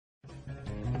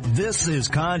This is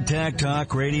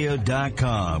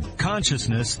ContactTalkRadio.com.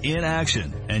 Consciousness in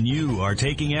action. And you are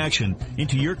taking action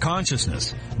into your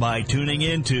consciousness by tuning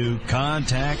into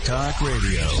Contact Talk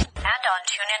Radio. And on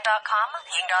TuneIn.com,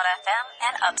 Ping.fm,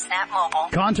 and UpSnap Mobile.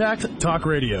 Contact Talk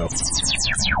Radio.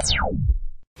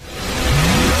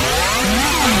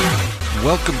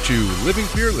 Welcome to Living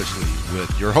Fearlessly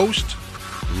with your host,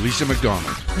 Lisa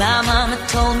McDonald. My mama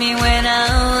told me when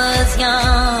I was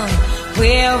young,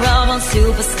 we're all born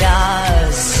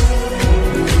superstars.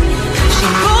 She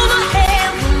rolled my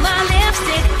hair with my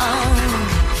lipstick on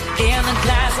in a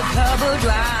glass of purple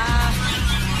dry.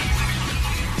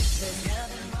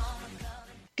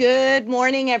 Good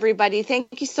morning, everybody.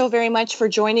 Thank you so very much for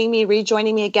rejoining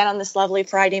me again on this lovely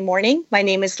Friday morning. My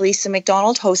name is Lisa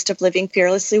McDonald, host of Living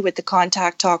Fearlessly with the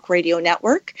Contact Talk Radio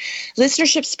Network.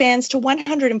 Listenership spans to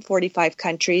 145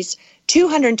 countries,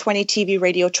 220 TV,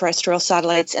 radio, terrestrial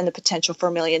satellites, and the potential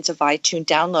for millions of iTunes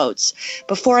downloads.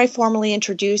 Before I formally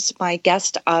introduce my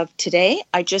guest of today,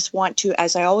 I just want to,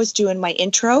 as I always do in my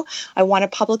intro, I want to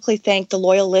publicly thank the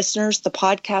loyal listeners, the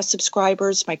podcast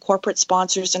subscribers, my corporate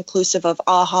sponsors, inclusive of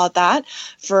Aha That,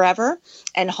 Forever,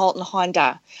 and Halton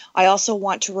Honda. I also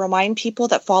want to remind people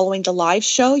that following the live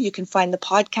show, you can find the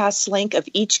podcast link of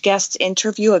each guest's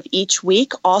interview of each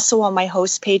week, also on my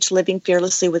host page, Living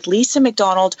Fearlessly with Lisa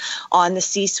McDonald, on the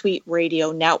C-Suite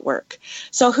Radio Network.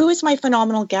 So who is my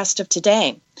phenomenal guest of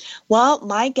today? Well,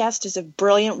 my guest is a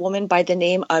brilliant woman by the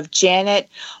name of Janet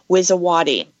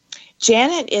Wizawati.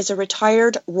 Janet is a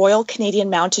retired Royal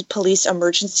Canadian Mounted Police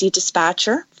emergency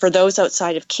dispatcher. For those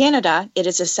outside of Canada, it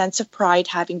is a sense of pride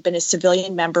having been a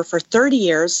civilian member for 30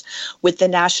 years with the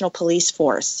National Police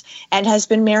Force and has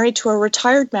been married to a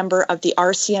retired member of the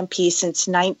RCMP since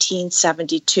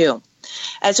 1972.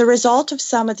 As a result of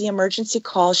some of the emergency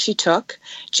calls she took,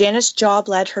 Janet's job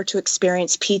led her to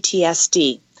experience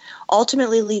PTSD,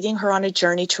 ultimately leading her on a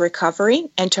journey to recovery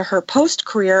and to her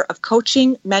post-career of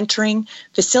coaching, mentoring,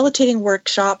 facilitating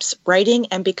workshops, writing,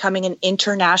 and becoming an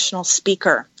international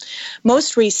speaker.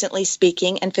 Most recently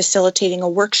speaking and facilitating a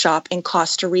workshop in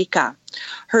Costa Rica.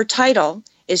 Her title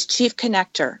is Chief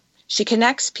Connector. She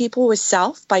connects people with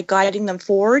self by guiding them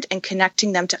forward and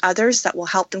connecting them to others that will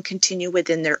help them continue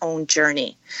within their own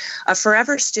journey. A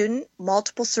forever student,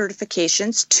 multiple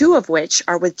certifications, 2 of which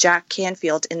are with Jack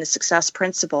Canfield in the Success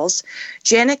Principles,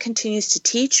 Janet continues to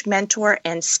teach, mentor,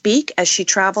 and speak as she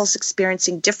travels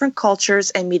experiencing different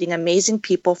cultures and meeting amazing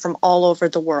people from all over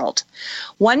the world.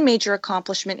 One major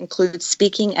accomplishment includes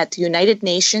speaking at the United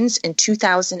Nations in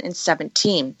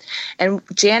 2017. And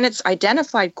Janet's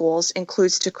identified goals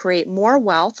includes to create more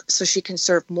wealth so she can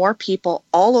serve more people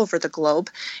all over the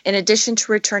globe, in addition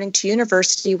to returning to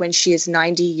university when she is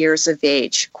 90 years of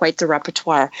age. Quite the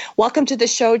repertoire. Welcome to the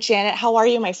show, Janet. How are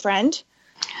you, my friend?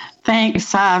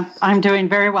 Thanks. I'm doing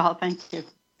very well. Thank you.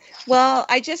 Well,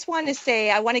 I just want to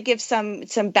say, I want to give some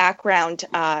background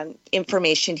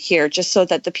information here, just so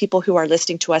that the people who are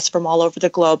listening to us from all over the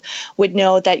globe would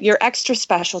know that you're extra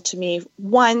special to me.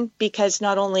 One, because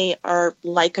not only are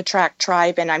like a track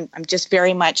tribe, and I'm just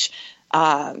very much,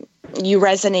 you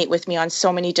resonate with me on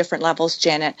so many different levels,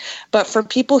 Janet. But for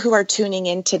people who are tuning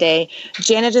in today,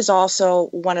 Janet is also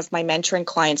one of my mentoring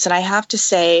clients. And I have to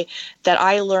say that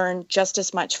I learn just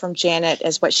as much from Janet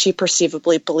as what she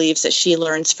perceivably believes that she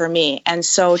learns from me. And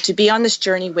so to be on this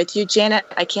journey with you, Janet,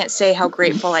 I can't say how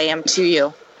grateful I am to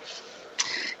you.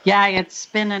 Yeah, it's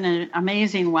been an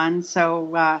amazing one.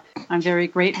 So I'm very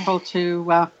grateful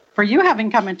for you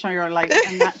having come into your life.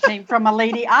 And that came from a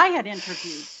lady I had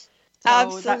interviewed. So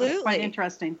absolutely. That was quite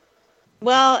interesting.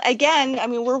 Well, again, I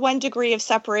mean, we're 1 degree of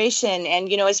separation. And,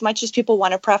 you know, as much as people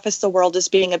want to preface the world as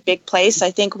being a big place,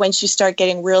 I think once you start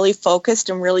getting really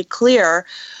focused and really clear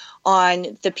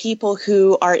on the people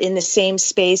who are in the same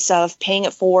space of paying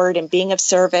it forward and being of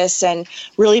service and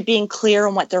really being clear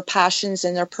on what their passions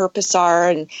and their purpose are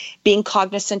and being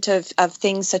cognizant of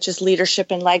things such as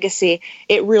leadership and legacy,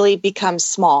 it really becomes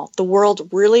small. The world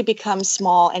really becomes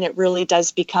small, and it really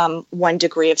does become 1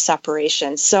 degree of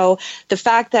separation. So the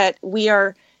fact that we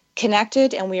are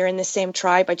connected and we are in the same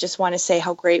tribe, I just want to say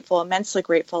how grateful, immensely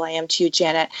grateful I am to you,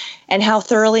 Janet, and how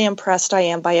thoroughly impressed I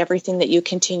am by everything that you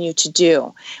continue to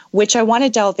do, which I want to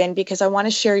delve in because I want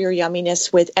to share your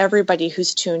yumminess with everybody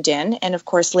who's tuned in. And of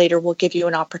course, later we'll give you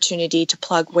an opportunity to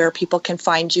plug where people can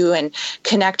find you and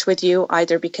connect with you,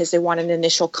 either because they want an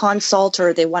initial consult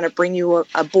or they want to bring you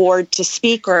aboard to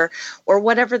speak or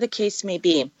whatever the case may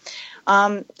be.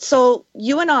 So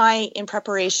you and I, in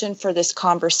preparation for this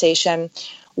conversation,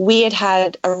 we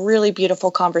had a really beautiful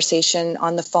conversation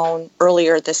on the phone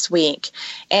earlier this week.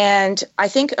 And I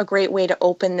think a great way to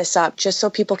open this up, just so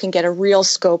people can get a real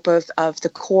scope of the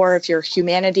core of your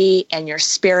humanity and your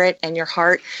spirit and your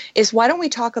heart, is why don't we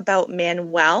talk about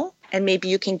Manuel? And maybe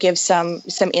you can give some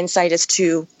insight as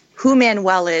to who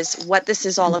Manuel is, what this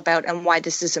is all about, and why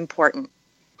this is important.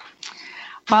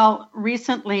 Well,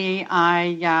 recently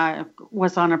I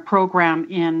was on a program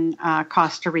in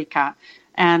Costa Rica,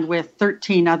 and with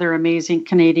 13 other amazing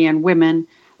Canadian women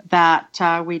that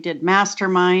we did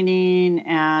masterminding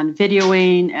and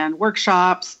videoing and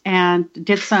workshops and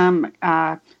did some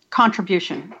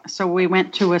contribution. So we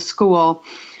went to a school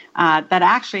that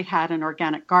actually had an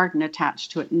organic garden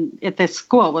attached to it. And this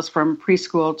school was from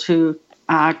preschool to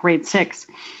grade 6.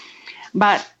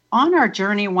 But on our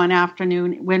journey one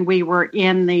afternoon, when we were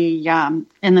in the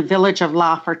village of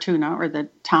La Fortuna, or the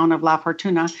town of La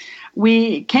Fortuna,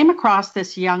 we came across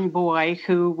this young boy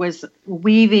who was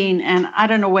weaving, and I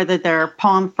don't know whether they're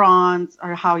palm fronds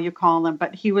or how you call them,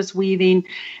 but he was weaving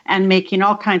and making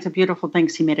all kinds of beautiful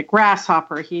things. He made a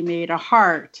grasshopper, he made a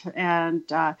heart, and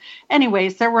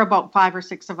anyways, there were about 5 or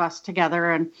 6 of us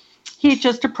together, and he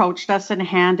just approached us and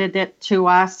handed it to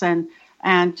us, and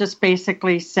just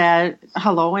basically said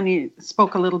hello, and he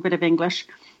spoke a little bit of English,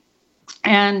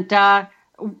 and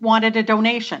wanted a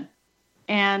donation.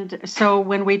 And so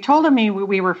when we told him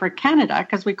we were for Canada,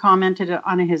 because we commented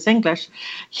on his English,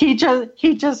 he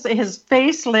just his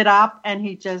face lit up, and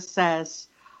he just says,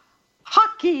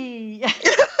 "Hockey,"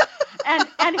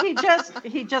 and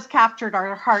he just captured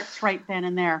our hearts right then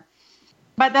and there.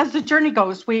 But as the journey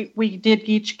goes, we did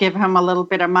each give him a little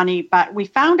bit of money, but we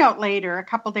found out later, a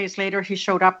couple of days later, he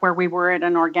showed up where we were at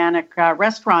an organic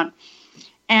restaurant,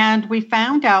 and we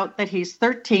found out that he's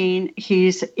 13.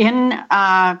 He's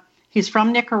he's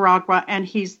from Nicaragua, and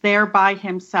he's there by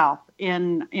himself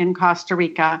in Costa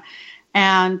Rica.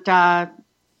 And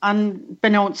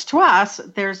unbeknownst to us,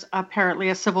 there's apparently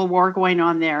a civil war going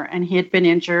on there, and he had been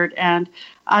injured, and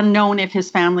unknown if his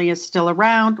family is still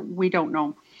around. We don't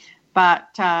know. But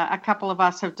a couple of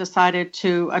us have decided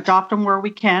to adopt him where we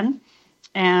can,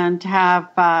 and have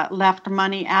left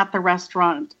money at the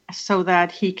restaurant so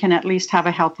that he can at least have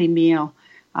a healthy meal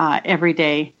every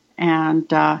day. And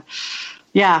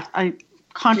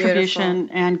contribution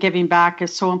Beautiful. And giving back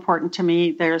is so important to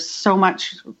me. There's so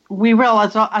much we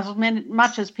realize, as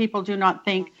much as people do not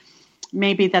think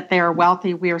maybe that they are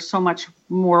wealthy, we are so much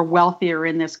more wealthier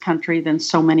in this country than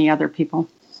so many other people.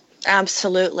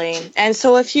 Absolutely. And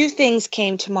so a few things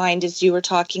came to mind as you were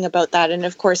talking about that. And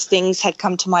of course, things had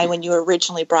come to mind when you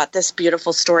originally brought this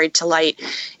beautiful story to light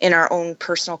in our own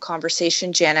personal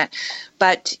conversation, Janet.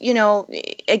 But,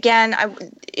 again,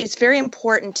 it's very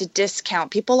important to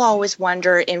discount. People always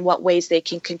wonder in what ways they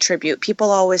can contribute. People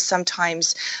always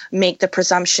sometimes make the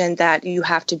presumption that you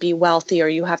have to be wealthy or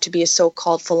you have to be a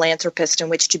so-called philanthropist in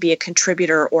which to be a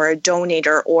contributor or a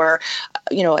donator or,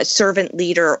 a servant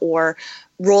leader or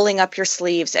rolling up your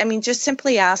sleeves. I mean, just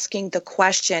simply asking the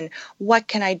question, what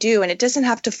can I do? And it doesn't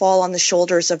have to fall on the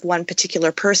shoulders of one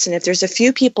particular person. If there's a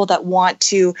few people that want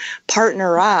to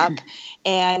partner up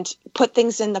and put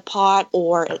things in the pot,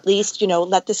 or at least,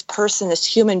 let this person, this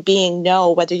human being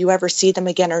know, whether you ever see them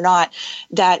again or not,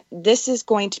 that this is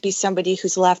going to be somebody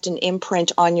who's left an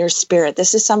imprint on your spirit.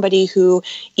 This is somebody who,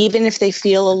 even if they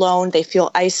feel alone, they feel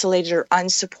isolated or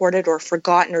unsupported or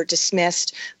forgotten or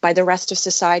dismissed by the rest of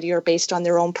society or based on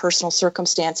their own personal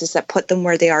circumstances that put them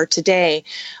where they are today.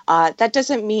 That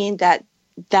doesn't mean that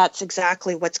that's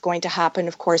exactly what's going to happen,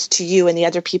 of course, to you and the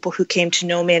other people who came to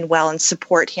know Manuel and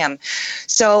support him.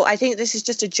 So I think this is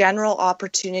just a general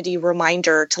opportunity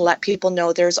reminder to let people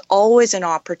know there's always an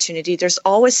opportunity. There's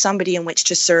always somebody in which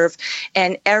to serve,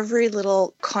 and every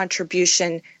little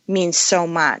contribution means so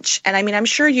much. And I mean, I'm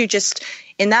sure you just,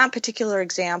 in that particular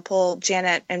example,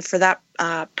 Janet, and for that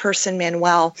person,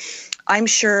 Manuel, I'm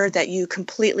sure that you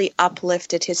completely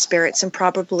uplifted his spirits and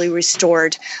probably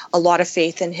restored a lot of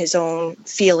faith in his own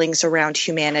feelings around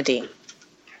humanity.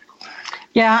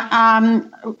 Yeah,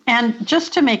 and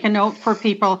just to make a note for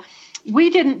people, we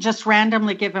didn't just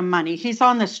randomly give him money. He's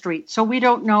on the street, so we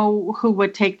don't know who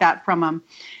would take that from him.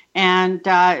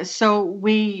 And so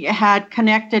we had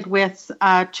connected with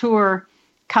a tour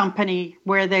company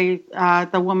where the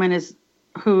woman is,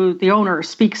 who the owner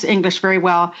speaks English very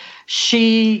well.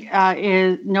 She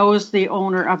knows the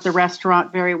owner of the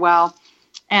restaurant very well,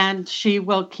 and she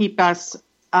will keep us,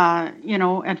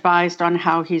 advised on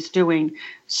how he's doing.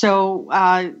 So,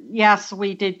 yes,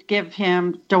 we did give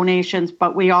him donations,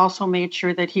 but we also made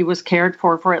sure that he was cared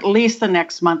for at least the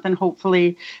next month and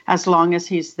hopefully as long as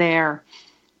he's there.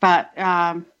 But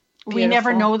we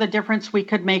never know the difference we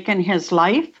could make in his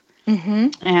life. Mm-hmm.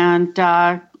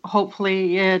 And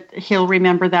hopefully he'll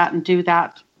remember that and do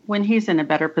that when he's in a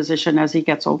better position as he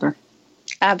gets older.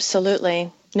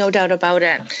 Absolutely. No doubt about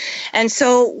it. And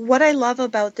so what I love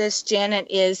about this, Janet,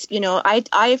 is,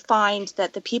 I find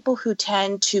that the people who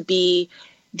tend to be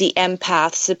the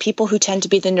empaths, the people who tend to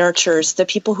be the nurturers, the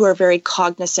people who are very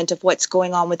cognizant of what's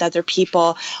going on with other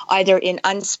people, either in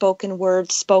unspoken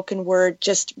word, spoken word,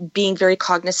 just being very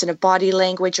cognizant of body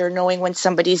language or knowing when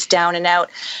somebody's down and out.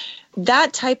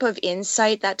 That type of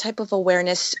insight, that type of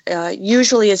awareness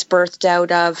usually is birthed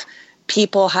out of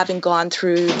people having gone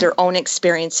through their own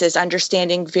experiences,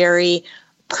 understanding very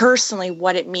personally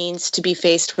what it means to be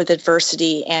faced with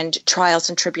adversity and trials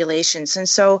and tribulations. And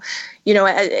so,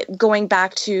 going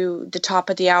back to the top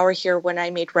of the hour here, when I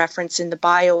made reference in the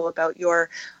bio about your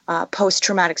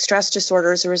post-traumatic stress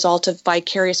disorder as a result of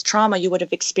vicarious trauma you would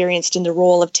have experienced in the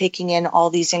role of taking in all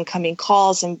these incoming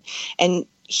calls and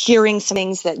hearing some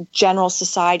things that general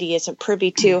society isn't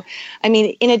privy to. I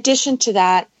mean, in addition to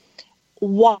that,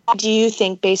 why do you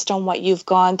think, based on what you've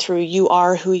gone through, you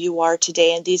are who you are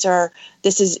today? And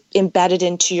this is embedded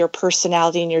into your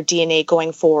personality and your DNA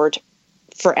going forward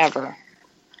forever.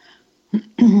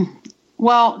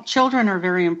 Well, children are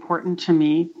very important to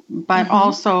me, but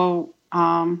also,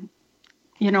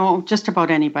 just about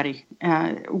anybody.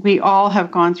 We all have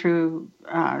gone through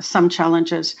some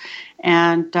challenges,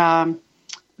 and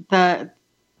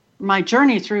my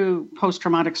journey through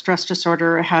post-traumatic stress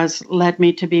disorder has led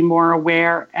me to be more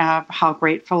aware of how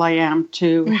grateful I am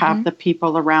to have the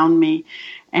people around me,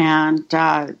 and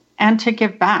to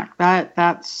give back.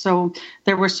 That's so.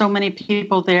 There were so many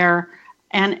people there,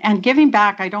 and giving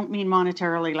back. I don't mean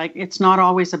monetarily. Like, it's not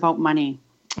always about money,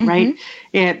 right?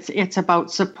 It's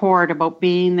about support, about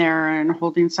being there and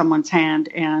holding someone's hand,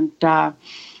 and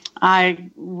I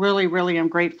really, really am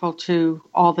grateful to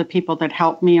all the people that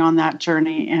helped me on that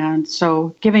journey. And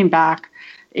so giving back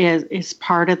is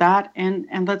part of that. And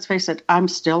let's face it, I'm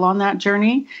still on that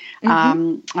journey.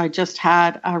 I just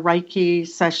had a Reiki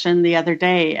session the other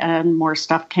day and more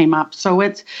stuff came up. So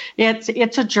it's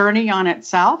a journey on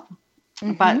itself.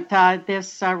 But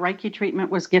this Reiki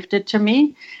treatment was gifted to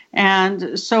me.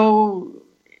 And so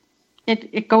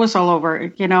it goes all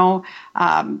over,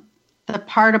 the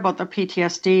part about the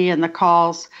PTSD and the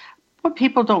calls, what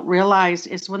people don't realize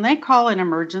is when they call an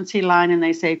emergency line and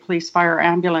they say police, fire,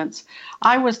 ambulance,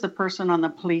 I was the person on the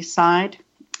police side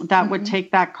that would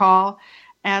take that call.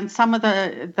 And some of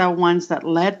the ones that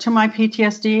led to my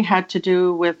PTSD had to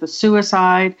do with a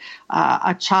suicide,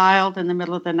 a child in the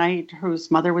middle of the night whose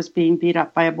mother was being beat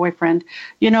up by a boyfriend.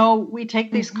 We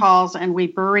take these calls and we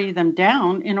bury them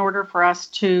down in order for us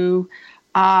to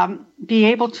be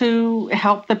able to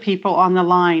help the people on the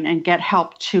line and get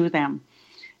help to them.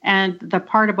 And the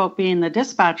part about being the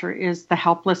dispatcher is the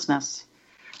helplessness.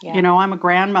 Yeah. I'm a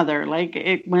grandmother.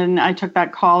 Like, when I took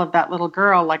that call of that little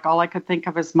girl, like, all I could think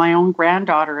of is my own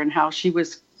granddaughter and how she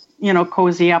was,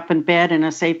 cozy up in bed in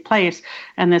a safe place.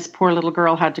 And this poor little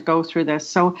girl had to go through this.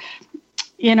 So,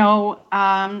 I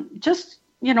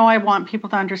want people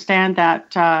to understand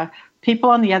that people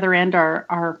on the other end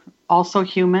are also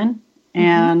human.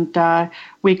 And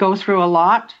we go through a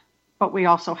lot, but we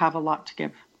also have a lot to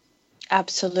give.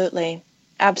 Absolutely.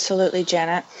 Absolutely,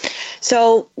 Janet.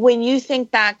 So when you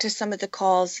think back to some of the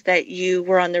calls that you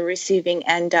were on the receiving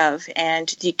end of and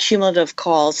the cumulative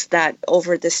calls that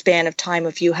over the span of time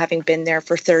of you having been there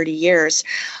for 30 years,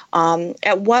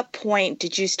 at what point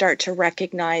did you start to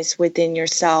recognize within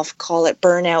yourself, call it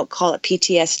burnout, call it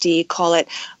PTSD, call it,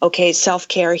 okay,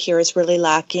 self-care here is really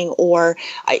lacking, or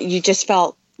you just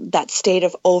felt that state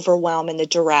of overwhelm and the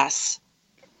duress?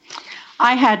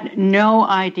 I had no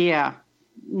idea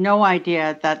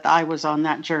that I was on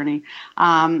that journey.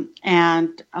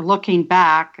 And looking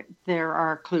back, there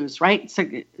are clues, right? So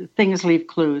things leave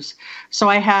clues. So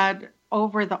I had,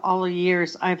 over all the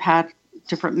years, I've had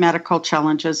different medical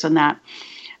challenges and that.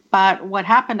 But what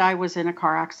happened, I was in a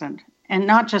car accident, and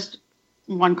not just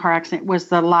one car accident. It was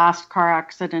the last car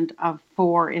accident of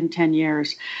 4 in 10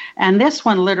 years. And this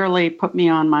one literally put me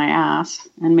on my ass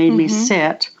and made me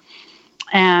sit.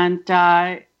 And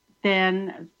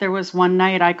then there was one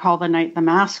night, I call the night the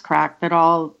mask cracked, that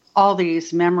all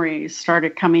these memories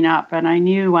started coming up, and I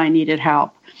knew I needed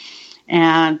help,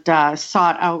 and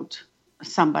sought out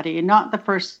somebody. Not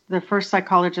the first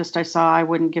psychologist I saw, I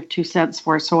wouldn't give 2 cents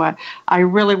for. So I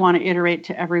really want to iterate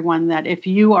to everyone that if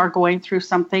you are going through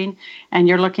something and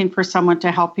you're looking for someone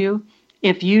to help you,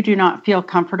 if you do not feel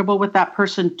comfortable with that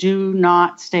person, do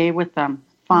not stay with them.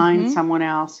 Find someone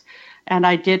else. And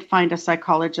I did find a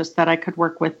psychologist that I could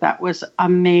work with that was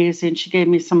amazing. She gave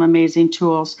me some amazing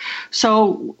tools.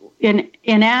 So in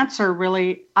answer,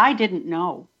 really, I didn't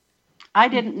know. I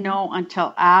didn't know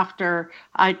until after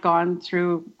I'd gone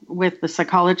through with the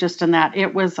psychologist and that.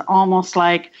 It was almost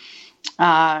like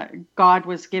God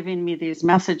was giving me these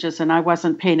messages and I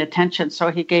wasn't paying attention.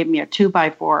 So he gave me a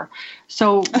 2x4.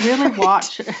 So really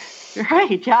watch.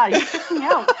 Right. Yeah. He took me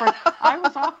out. I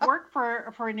was off work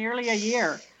for nearly a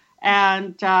year.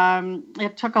 And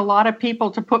it took a lot of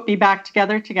people to put me back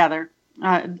together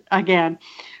again.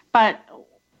 But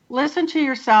listen to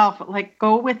yourself, like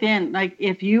go within. Like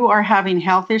if you are having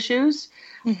health issues,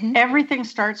 everything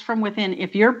starts from within.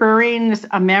 If you're burying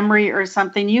a memory or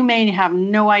something, you may have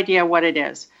no idea what it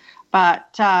is.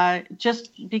 But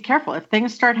just be careful. If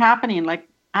things start happening, like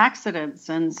accidents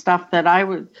and stuff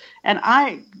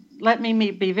let me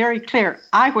be very clear.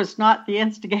 I was not the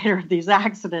instigator of these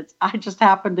accidents. I just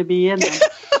happened to be in them.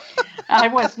 I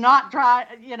was not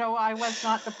I was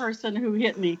not the person who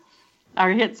hit me or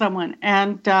hit someone.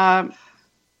 And,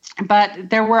 but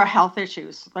there were health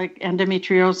issues like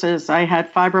endometriosis. I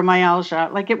had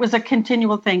fibromyalgia. Like it was a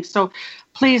continual thing. So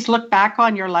please look back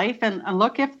on your life and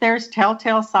look if there's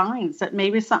telltale signs that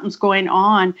maybe something's going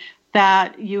on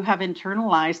that you have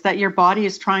internalized that your body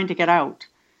is trying to get out.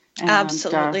 And,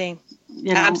 Absolutely.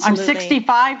 Absolutely. I'm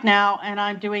 65 now and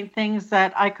I'm doing things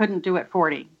that I couldn't do at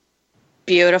 40.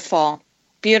 Beautiful.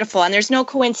 Beautiful. And there's no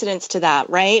coincidence to that,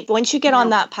 right? Once you get on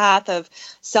that path of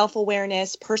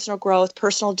self-awareness, personal growth,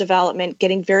 personal development,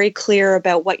 getting very clear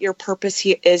about what your purpose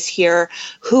is here,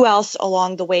 who else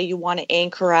along the way you want to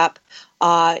anchor up,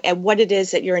 and what it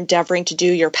is that you're endeavoring to do,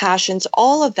 your passions,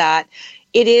 all of that,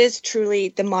 it is truly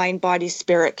the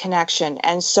mind-body-spirit connection.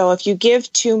 And so if you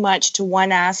give too much to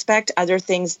one aspect, other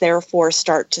things therefore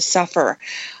start to suffer.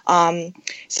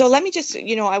 So let me just,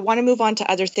 I want to move on to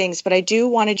other things, but I do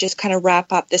want to just kind of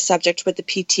wrap up this subject with the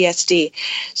PTSD.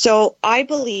 So I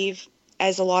believe,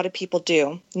 as a lot of people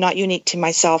do, not unique to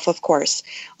myself, of course,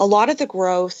 a lot of the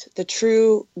growth, the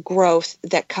true growth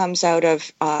that comes out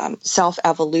of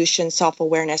self-evolution,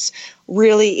 self-awareness,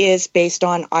 really is based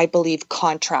on, I believe,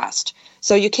 contrast.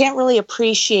 So you can't really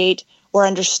appreciate or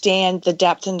understand the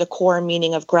depth and the core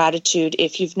meaning of gratitude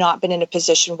if you've not been in a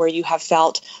position where you have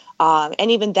felt, and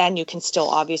even then you can still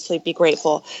obviously be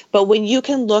grateful. But when you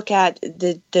can look at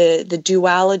the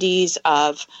dualities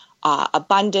of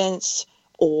abundance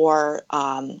or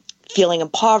feeling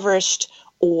impoverished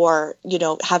or,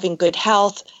 having good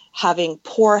health, having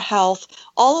poor health,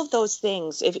 all of those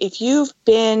things. If you've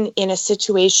been in a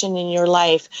situation in your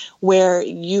life where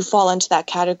you fall into that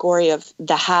category of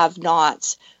the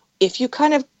have-nots, if you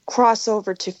kind of cross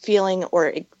over to feeling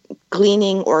or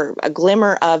gleaning or a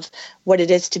glimmer of what it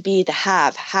is to be the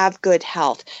have good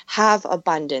health, have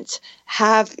abundance,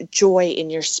 have joy in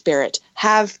your spirit,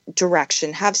 have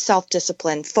direction, have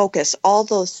self-discipline, focus, all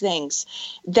those things,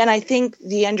 then I think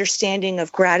the understanding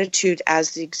of gratitude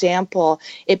as the example,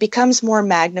 it becomes more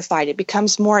magnified, it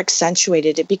becomes more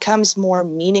accentuated, it becomes more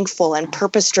meaningful and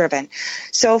purpose-driven.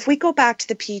 So if we go back to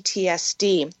the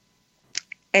PTSD,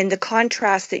 and the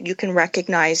contrast that you can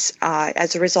recognize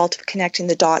as a result of connecting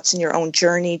the dots in your own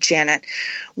journey, Janet,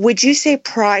 would you say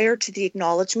prior to the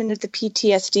acknowledgement of the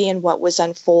PTSD and what was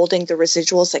unfolding, the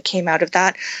residuals that came out of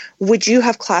that, would you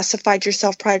have classified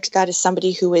yourself prior to that as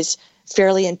somebody who is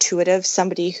fairly intuitive,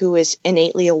 somebody who is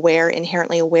innately aware,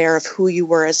 inherently aware of who you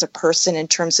were as a person in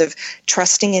terms of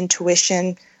trusting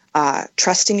intuition,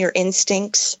 trusting your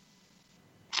instincts?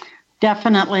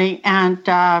 Definitely. And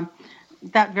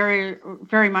that very,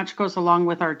 very much goes along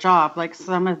with our job. Like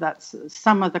some of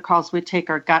the calls we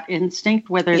take are gut instinct,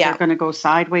 whether they're going to go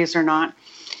sideways or not.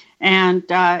 And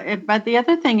but the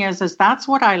other thing is that's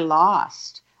what I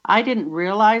lost. I didn't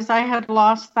realize I had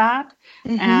lost that.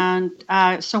 And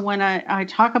so when I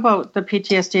talk about the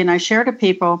PTSD and I share to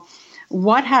people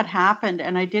what had happened,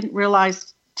 and I didn't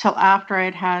realize till after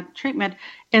I had treatment,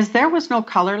 is there was no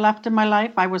color left in my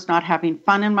life. I was not having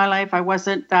fun in my life. I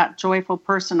wasn't that joyful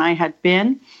person I had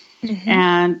been.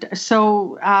 And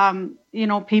so,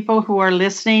 people who are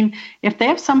listening, if they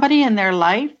have somebody in their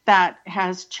life that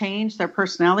has changed, their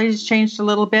personality has changed a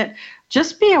little bit,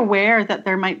 just be aware that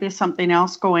there might be something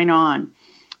else going on.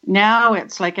 Now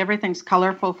it's like everything's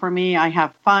colorful for me. I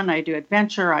have fun. I do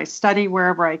adventure. I study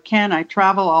wherever I can. I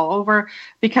travel all over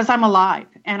because I'm alive,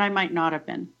 and I might not have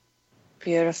been.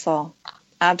 Beautiful.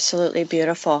 Absolutely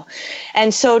beautiful.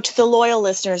 And so to the loyal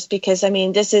listeners, because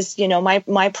this is,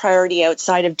 my priority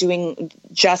outside of doing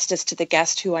justice to the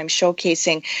guest who I'm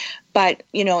showcasing. But,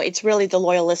 it's really the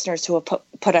loyal listeners who have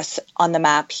put us on the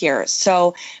map here.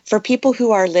 So for people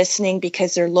who are listening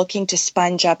because they're looking to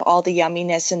sponge up all the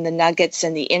yumminess and the nuggets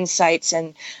and the insights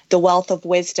and the wealth of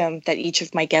wisdom that each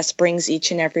of my guests brings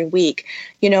each and every week,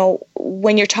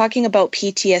 when you're talking about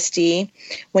PTSD,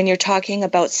 when you're talking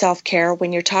about self-care,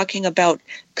 when you're talking about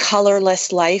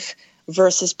colorless life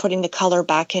versus putting the color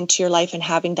back into your life and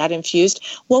having that infused,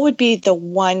 what would be the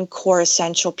one core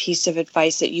essential piece of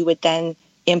advice that you would then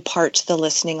impart to the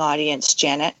listening audience,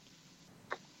 Janet?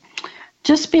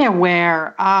 Just be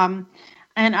aware. And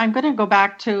I'm going to go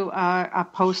back to a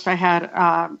post I had,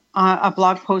 a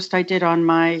blog post I did on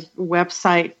my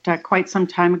website quite some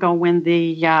time ago when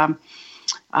there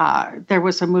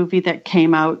was a movie that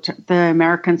came out, The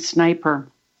American Sniper.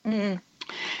 Mm.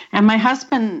 And my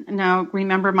husband, now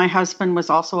remember, my husband was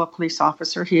also a police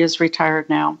officer. He is retired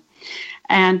now.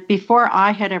 And before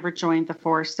I had ever joined the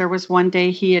force, there was one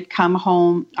day he had come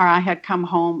home, or I had come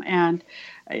home, and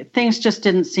things just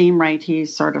didn't seem right. He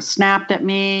sort of snapped at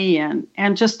me,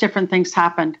 and just different things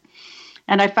happened.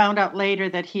 And I found out later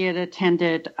that he had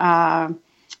attended a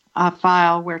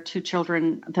file where 2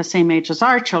 children the same age as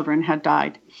our children had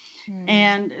died. Mm.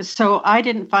 And so I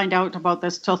didn't find out about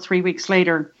this till 3 weeks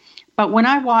later. But when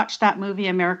I watched that movie,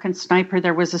 American Sniper,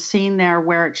 there was a scene there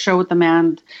where it showed the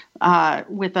man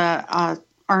with a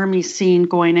army scene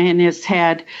going in his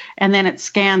head, and then it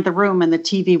scanned the room and the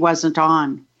TV wasn't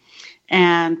on.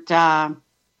 And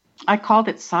I called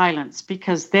it silence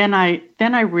because then I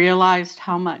realized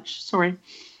how much,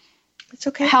 it's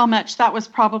okay, how much that was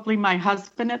probably my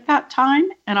husband at that time,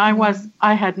 and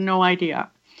I had no idea.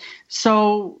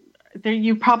 So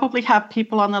you probably have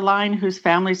people on the line whose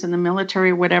families in the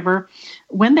military or whatever.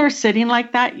 When they're sitting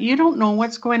like that, you don't know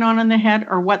what's going on in the head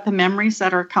or what the memories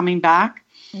that are coming back.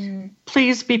 Mm-hmm.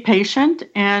 Please be patient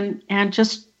and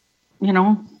just,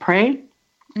 pray,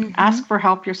 mm-hmm. ask for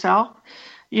help yourself.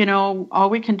 All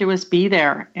we can do is be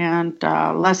there. And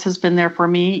Les has been there for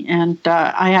me, and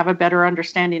I have a better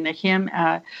understanding of him,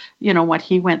 what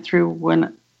he went through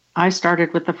when I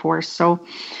started with the force. So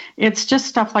it's just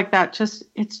stuff like that.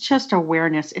 It's just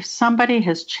awareness. If somebody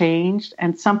has changed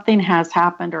and something has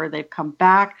happened or they've come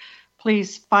back,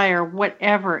 please fire,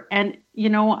 whatever. And,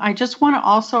 I just want to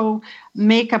also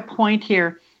make a point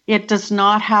here. It does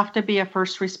not have to be a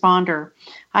first responder.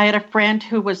 I had a friend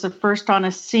who was the first on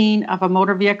a scene of a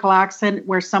motor vehicle accident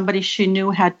where somebody she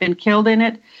knew had been killed in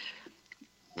it.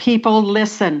 People,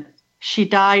 listen. She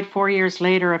died 4 years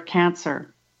later of cancer.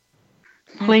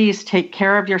 Please take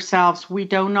care of yourselves. We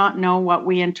do not know what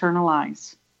we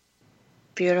internalize.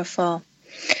 Beautiful.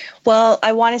 Well,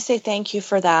 I want to say thank you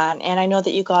for that. And I know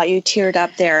that you teared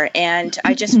up there. And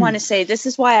I just want to say this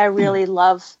is why I really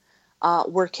love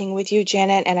working with you,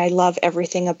 Janet. And I love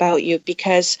everything about you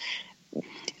because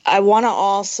I want to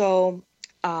also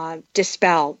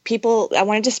dispel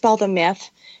the myth.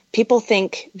 People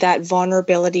think that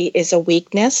vulnerability is a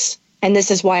weakness. And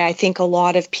this is why I think a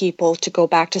lot of people, to go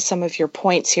back to some of your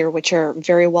points here, which are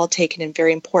very well taken and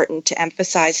very important to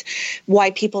emphasize, why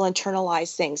people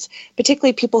internalize things,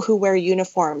 particularly people who wear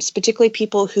uniforms, particularly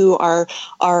people who are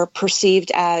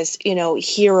perceived as,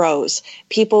 heroes,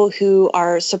 people who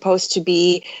are supposed to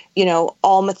be,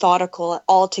 all methodical,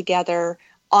 all together,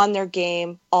 on their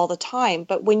game all the time.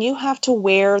 But when you have to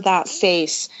wear that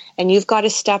face and you've got to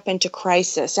step into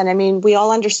crisis, and I mean, we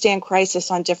all understand crisis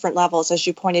on different levels, as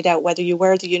you pointed out, whether you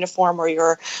wear the uniform or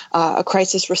you're a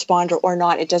crisis responder or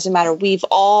not, it doesn't matter. We've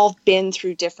all been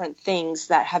through different things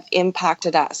that have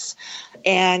impacted us.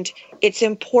 And it's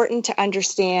important to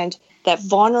understand that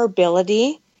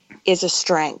vulnerability is a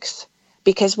strength,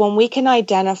 because when we can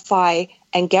identify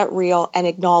and get real and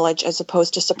acknowledge, as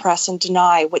opposed to suppress and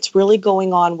deny what's really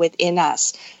going on within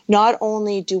us, not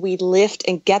only do we lift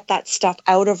and get that stuff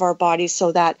out of our bodies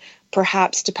so that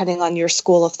perhaps, depending on your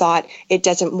school of thought, it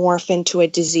doesn't morph into a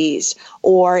disease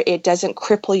or it doesn't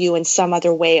cripple you in some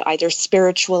other way, either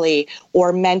spiritually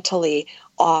or mentally,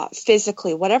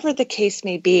 physically, whatever the case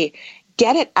may be,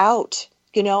 get it out.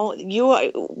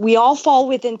 We all fall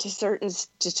within certain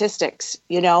statistics,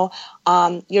 you're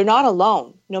not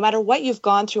alone. No matter what you've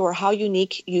gone through or how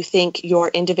unique you think your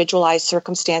individualized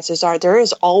circumstances are, there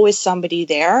is always somebody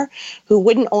there who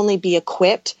wouldn't only be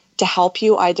equipped to help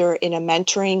you either in a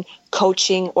mentoring,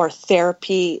 coaching, or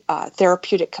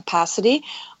therapeutic capacity.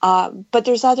 But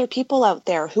there's other people out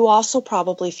there who also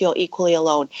probably feel equally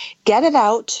alone. Get it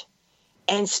out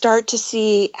and start to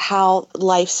see how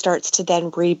life starts to then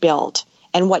rebuild.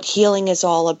 And what healing is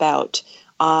all about.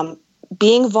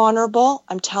 Being vulnerable,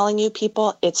 I'm telling you,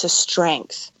 people, it's a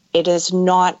strength. It is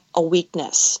not a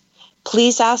weakness.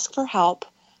 Please ask for help.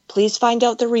 please find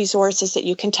out the resources that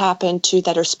you can tap into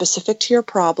that are specific to your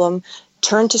problem.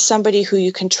 Turn to somebody who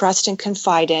you can trust and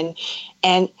confide in,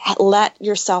 and let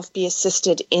yourself be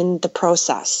assisted in the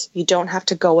process. You don't have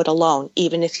to go it alone,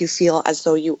 even if you feel as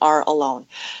though you are alone.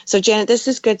 So, Janet, this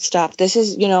is good stuff. This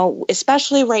is,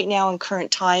 especially right now in current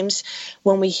times,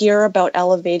 when we hear about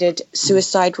elevated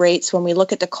suicide rates, when we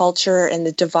look at the culture and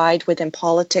the divide within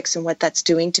politics and what that's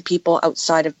doing to people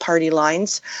outside of party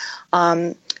lines.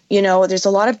 There's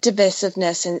a lot of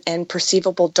divisiveness and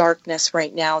perceivable darkness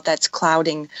right now that's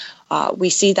clouding. We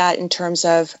see that in terms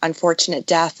of unfortunate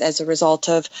death as a result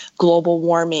of global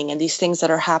warming and these things that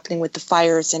are happening with the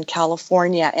fires in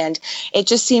California. And it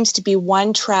just seems to be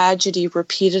one tragedy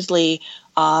repeatedly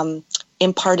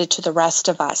imparted to the rest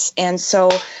of us. And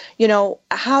so,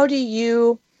 how do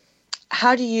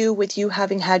you, with you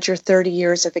having had your 30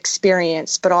 years of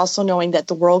experience, but also knowing that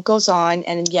the world goes on,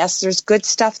 and yes, there's good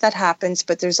stuff that happens,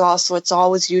 but it's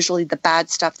always usually the bad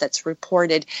stuff that's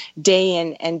reported day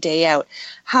in and day out.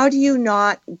 How do you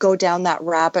not go down that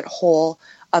rabbit hole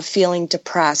of feeling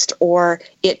depressed or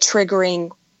it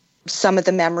triggering some of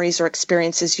the memories or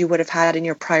experiences you would have had in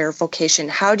your prior vocation?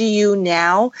 How do you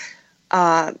now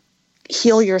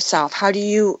heal yourself? How do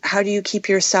you keep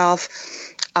yourself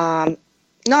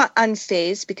not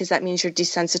unfazed, because that means you're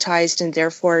desensitized and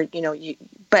therefore,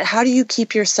 but how do you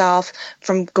keep yourself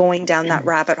from going down that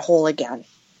rabbit hole again?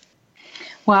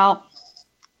 Well,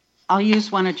 I'll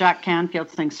use one of Jack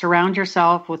Canfield's things. Surround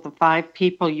yourself with the 5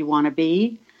 people you want to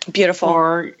be. Beautiful.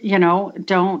 Or,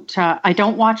 I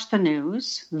don't watch the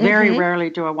news. Very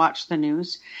rarely do I watch the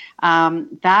news.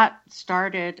 That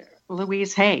started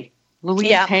Louise Hay.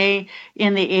 Hay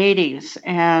in the 80s.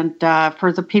 And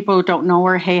for the people who don't know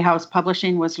her, Hay House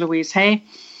Publishing was Louise Hay.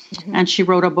 Mm-hmm. And she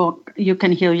wrote a book, You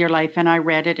Can Heal Your Life, and I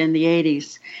read it in the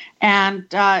 80s. And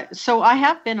so I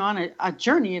have been on a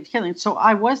journey of healing. So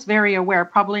I was very aware,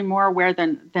 probably more aware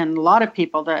than a lot of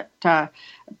people,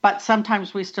 but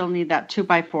sometimes we still need that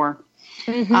 2x4.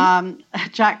 Mm-hmm.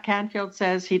 Jack Canfield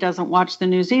says he doesn't watch the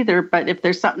news either, but if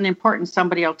there's something important,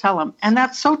 somebody will tell him. And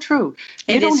that's so true.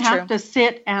 You don't have to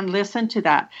sit and listen to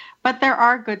that. But there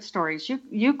are good stories.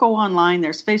 You go online,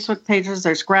 there's Facebook pages,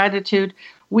 there's gratitude.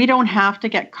 We don't have to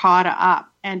get caught up.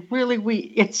 And really,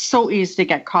 it's so easy to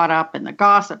get caught up in the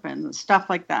gossip and stuff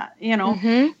like that.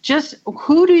 Just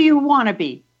who do you want to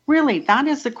be? Really, that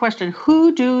is the question.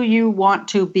 Who do you want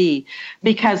to be?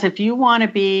 Because if you want to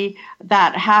be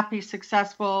that happy,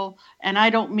 successful, and I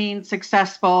don't mean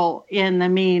successful in the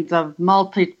means of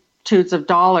multitudes of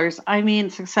dollars, I mean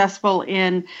successful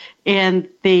in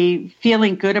the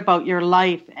feeling good about your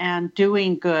life and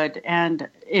doing good. And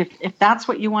if that's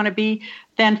what you want to be,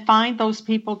 then find those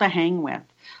people to hang with.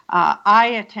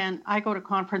 I go to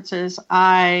conferences,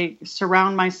 I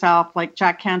surround myself, like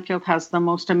Jack Canfield has the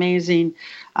most amazing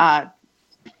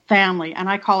family, and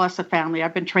I call us a family.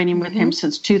 I've been training with him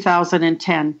since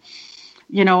 2010.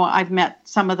 I've met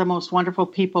some of the most wonderful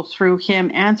people through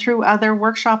him and through other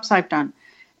workshops I've done.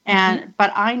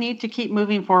 But I need to keep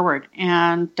moving forward.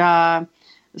 And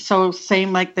so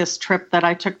same like this trip that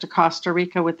I took to Costa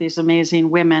Rica with these amazing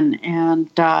women and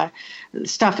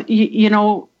stuff,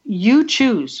 you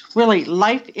choose. Really,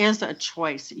 life is a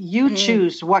choice. You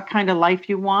choose what kind of life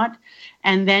you want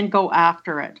and then go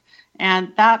after it.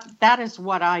 And that is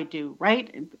what I do,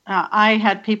 right? I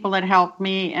had people that helped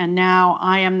me, and now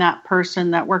I am that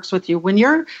person that works with you. When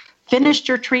you're finished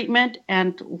your treatment,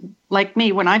 and like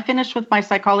me, when I finished with my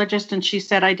psychologist and she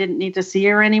said I didn't need to see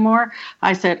her anymore,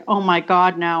 I said, oh my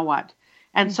God, now what?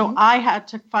 And so I had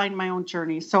to find my own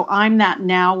journey. So I'm that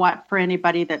now what for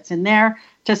anybody that's in there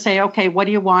to say, okay, what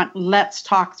do you want? Let's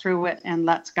talk through it and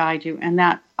let's guide you. And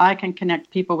that I can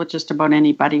connect people with just about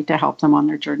anybody to help them on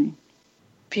their journey.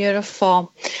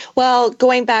 Beautiful. Well,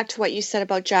 going back to what you said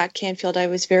about Jack Canfield, I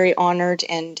was very honored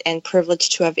and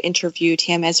privileged to have interviewed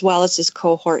him, as well as his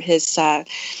cohort, his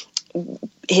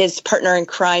partner in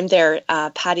crime there,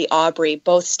 Patty Aubrey,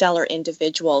 both stellar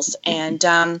individuals. And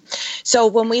so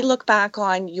when we look back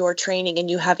on your training and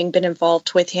you having been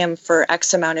involved with him for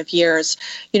X amount of years,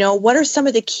 what are some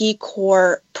of the key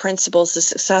core principles, the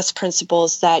success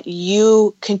principles that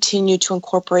you continue to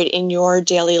incorporate in your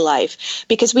daily life?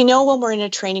 Because we know when we're in a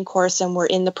training course and we're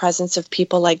in the presence of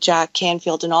people like Jack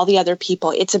Canfield and all the other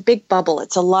people, it's a big bubble.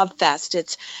 It's a love fest.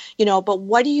 It's, but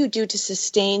what do you do to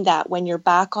sustain that when you're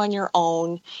back on your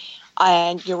own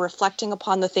and you're reflecting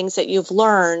upon the things that you've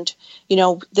learned?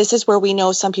 This is where we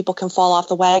know some people can fall off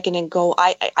the wagon and go,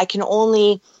 I can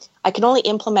only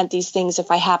implement these things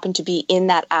if I happen to be in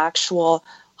that actual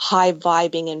high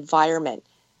vibing environment.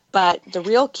 But the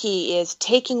real key is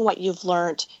taking what you've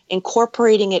learned,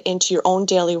 incorporating it into your own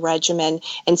daily regimen,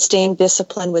 and staying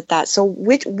disciplined with that. So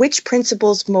which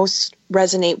principles most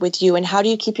resonate with you, and how do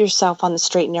you keep yourself on the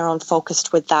straight and narrow and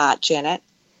focused with that, Janet?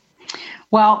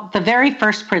 Well, the very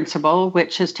first principle,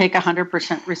 which is take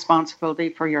 100% responsibility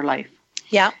for your life.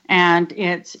 Yeah. And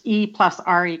it's E plus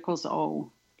R equals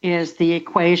O is the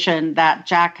equation that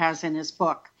Jack has in his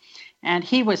book. And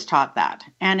he was taught that.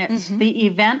 And it's the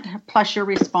event plus your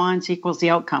response equals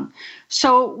the outcome.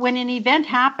 So when an event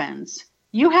happens,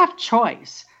 you have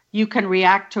choice. You can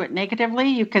react to it negatively.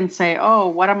 You can say, oh,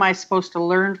 what am I supposed to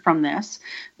learn from this?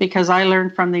 Because I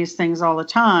learn from these things all the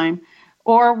time.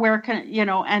 Or where can,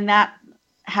 and that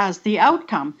has the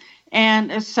outcome.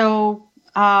 And so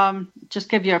just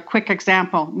give you a quick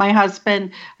example. My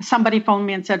husband, somebody phoned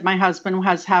me and said my husband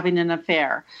was having an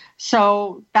affair.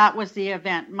 So that was the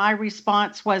event. My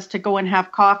response was to go and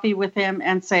have coffee with him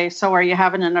and say, so are you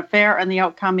having an affair? And the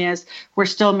outcome is we're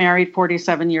still married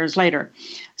 47 years later.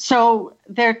 So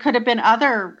there could have been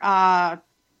other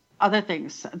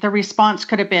things. The response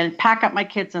could have been pack up my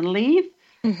kids and leave.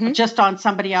 Just on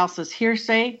somebody else's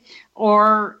hearsay,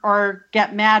 or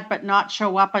get mad but not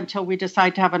show up until we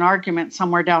decide to have an argument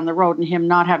somewhere down the road and him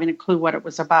not having a clue what it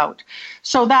was about.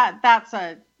 So that's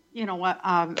a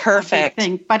perfect a big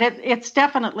thing. But it's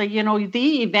definitely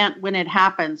the event when it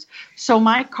happens. So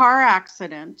my car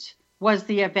accident was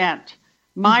the event.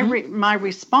 My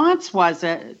response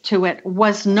to it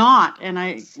was not, and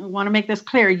I want to make this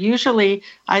clear. Usually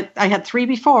I had 3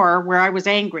 before where I was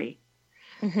angry.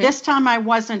 This time I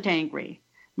wasn't angry.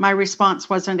 My response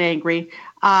wasn't angry.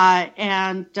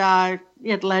 And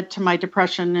it led to my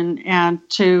depression and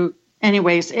to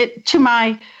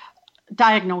my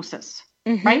diagnosis,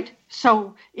 right?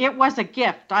 So it was a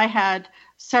gift. I had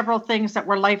several things that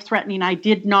were life-threatening I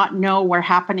did not know were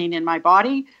happening in my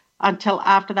body until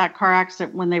after that car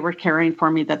accident when they were caring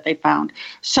for me that they found.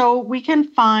 So we can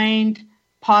find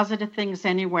positive things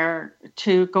anywhere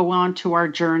to go on to our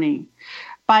journey.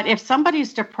 But if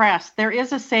somebody's depressed, there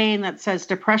is a saying that says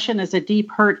depression is a deep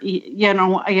hurt,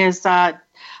 is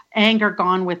anger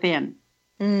gone within.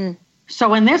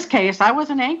 So in this case, I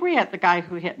wasn't angry at the guy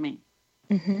who hit me.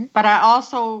 But I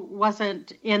also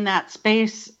wasn't in that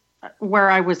space where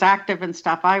I was active and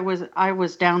stuff. I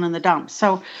was down in the dumps.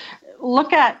 So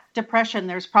look at depression.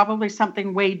 There's probably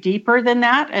something way deeper than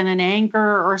that, and an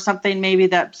anger or something maybe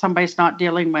that somebody's not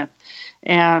dealing with.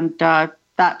 And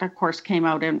that, of course, came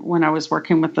out when I was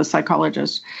working with the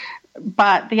psychologist.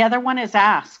 But the other one is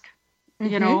ask.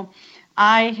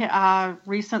 I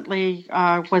recently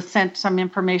was sent some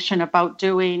information about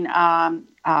doing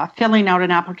filling out an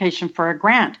application for a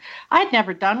grant. I'd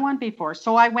never done one before.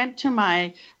 So I went to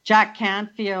my Jack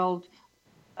Canfield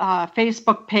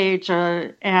Facebook page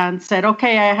and said,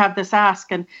 okay, I have this ask.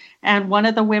 And one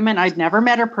of the women, I'd never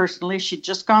met her personally, she'd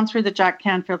just gone through the Jack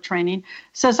Canfield training,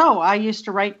 says, oh, I used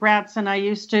to write grants and I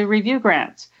used to review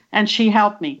grants. And she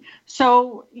helped me.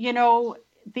 So,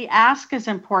 the ask is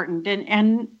important.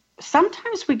 And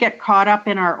sometimes we get caught up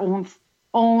in our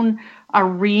own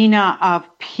arena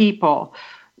of people.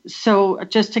 So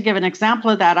just to give an example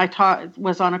of that, I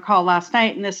was on a call last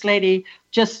night, and this lady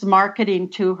just marketing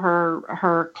to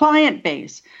her client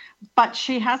base. But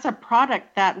she has a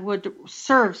product that would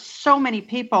serve so many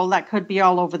people that could be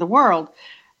all over the world.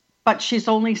 But she's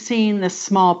only seeing this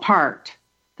small part,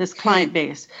 this client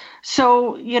base.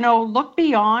 So, look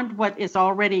beyond what is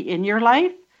already in your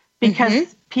life,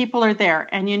 because people are there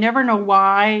and you never know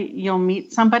why you'll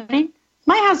meet somebody.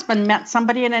 My husband met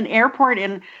somebody in an airport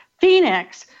in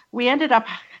Phoenix. We ended up,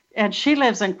 and she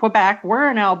lives in Quebec. We're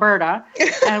in Alberta,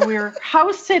 and we were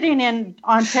house sitting in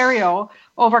Ontario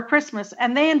over Christmas,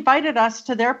 and they invited us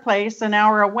to their place an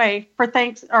hour away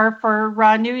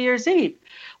for New Year's Eve.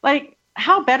 Like,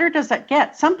 how better does it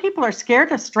get? Some people are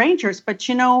scared of strangers, but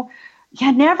you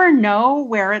never know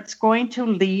where it's going to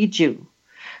lead you.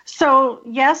 So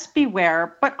yes,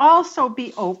 beware, but also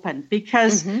be open,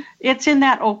 because it's in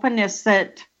that openness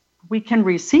that we can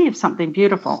receive something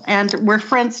beautiful. And we're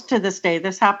friends to this day.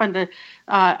 This happened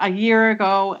a year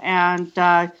ago, and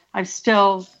I'm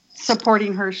still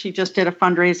supporting her. She just did a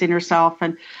fundraising herself.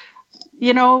 And,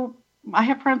 I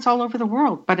have friends all over the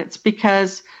world, but it's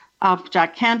because of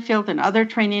Jack Canfield and other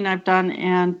training I've done,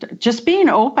 and just being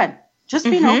open,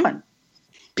 being open.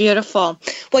 Beautiful.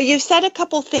 Well, you've said a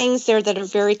couple things there that are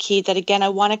very key that, again, I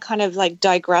want to kind of like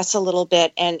digress a little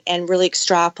bit and really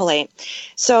extrapolate.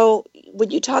 So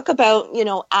when you talk about,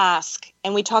 ask,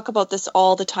 and we talk about this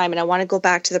all the time, and I want to go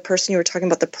back to the person you were talking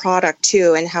about, the product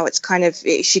too, and how it's kind of,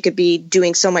 she could be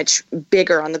doing so much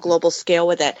bigger on the global scale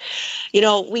with it.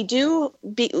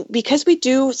 Because we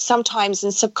do sometimes,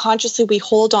 and subconsciously we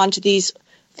hold on to these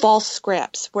false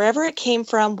scripts, wherever it came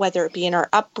from, whether it be in our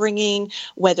upbringing,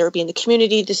 whether it be in the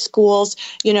community, the schools.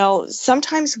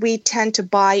 Sometimes we tend to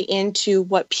buy into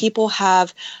what people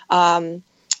have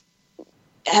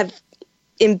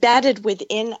embedded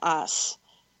within us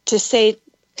to say,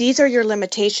 these are your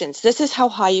limitations. This is how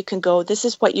high you can go. This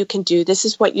is what you can do. This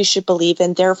is what you should believe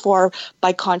in. Therefore,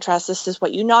 by contrast, this is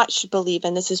what you not should believe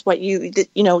in. This is what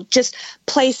just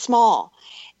play small.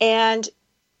 And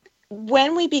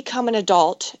when we become an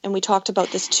adult, and we talked about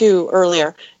this too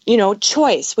earlier,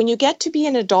 choice. When you get to be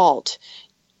an adult,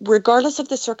 regardless of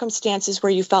the circumstances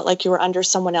where you felt like you were under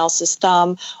someone else's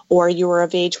thumb, or you were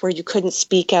of age where you couldn't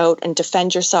speak out and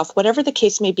defend yourself, whatever the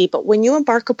case may be, but when you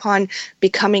embark upon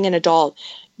becoming an adult,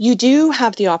 you do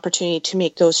have the opportunity to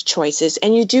make those choices,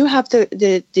 and you do have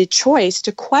the choice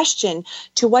to question,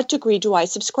 to what degree do I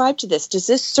subscribe to this? Does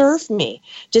this serve me?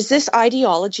 Does this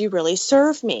ideology really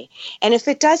serve me? And if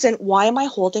it doesn't, why am I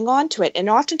holding on to it? And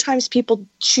oftentimes people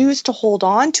choose to hold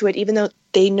on to it even though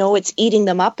they know it's eating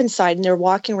them up inside, and they're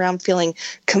walking around feeling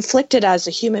conflicted as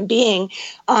a human being,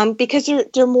 because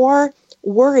they're more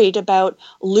worried about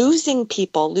losing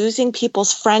people, losing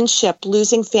people's friendship,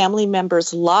 losing family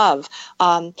members' love,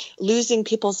 losing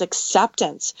people's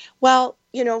acceptance. Well,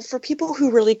 for people who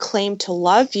really claim to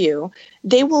love you,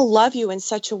 they will love you in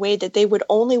such a way that they would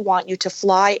only want you to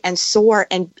fly and soar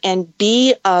and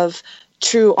be of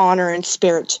true honor and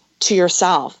spirit to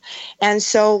yourself. And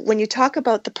so when you talk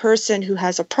about the person who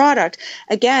has a product,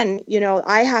 again,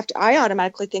 I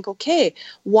automatically think, okay,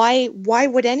 why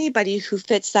would anybody who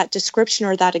fits that description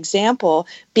or that example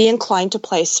be inclined to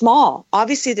play small?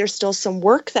 Obviously, there's still some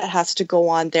work that has to go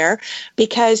on there,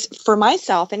 because for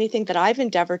myself, anything that I've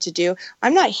endeavored to do,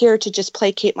 I'm not here to just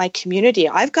placate my community.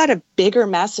 I've got a bigger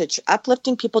message,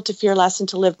 uplifting people to fear less and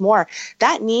to live more.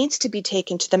 That needs to be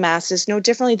taken to the masses, no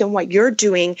differently than what you're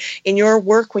doing in your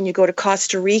work when you go to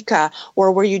Costa Rica,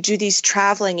 or where you do these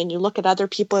traveling and you look at other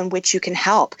people in which you can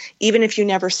help, even if you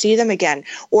never see them again,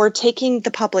 or taking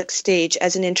the public stage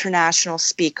as an international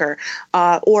speaker,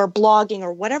 or blogging,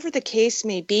 or whatever the case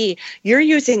may be. You're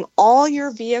using all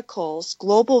your vehicles,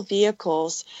 global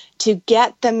vehicles, to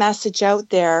get the message out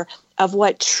there of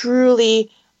what truly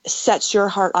sets your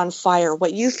heart on fire,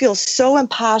 what you feel so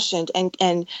impassioned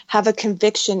and have a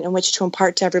conviction in which to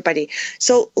impart to everybody.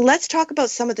 So let's talk about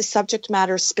some of the subject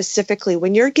matter specifically.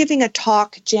 When you're giving a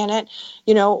talk, Janet,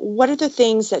 what are the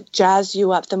things that jazz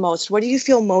you up the most? What do you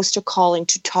feel most a calling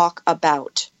to talk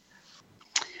about?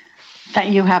 That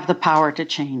you have the power to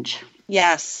change.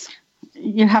 Yes.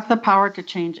 You have the power to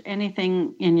change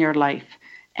anything in your life,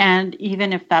 and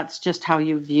even if that's just how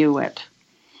you view it.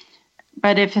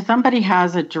 But if somebody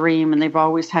has a dream, and they've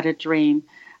always had a dream,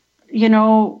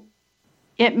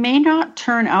 it may not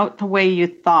turn out the way you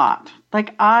thought.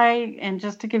 And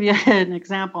just to give you an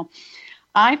example,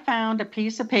 I found a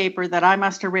piece of paper that I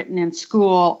must have written in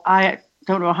school. I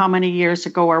don't know how many years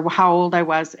ago or how old I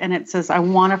was. And it says, I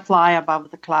want to fly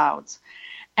above the clouds.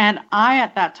 And I,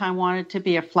 at that time, wanted to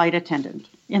be a flight attendant.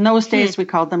 In those days, we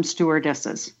called them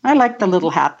stewardesses. I liked the little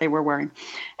hat they were wearing.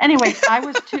 Anyway,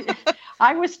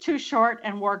 I was too short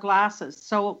and wore glasses,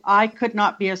 so I could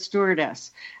not be a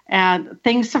stewardess. And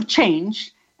things have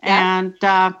changed. Yeah. And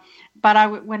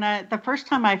but the first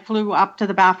time I flew up to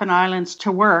the Baffin Islands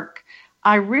to work,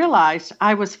 I realized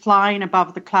I was flying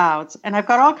above the clouds. And I've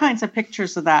got all kinds of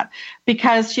pictures of that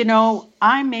because,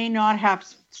 I may not have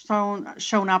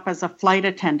shown up as a flight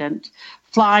attendant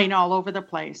flying all over the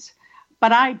place,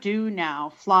 but I do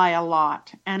now fly a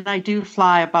lot, and I do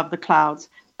fly above the clouds.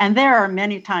 And there are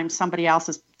many times somebody else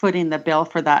is footing the bill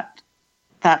for that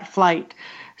flight.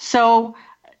 So,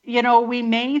 we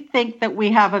may think that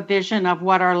we have a vision of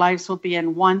what our lives will be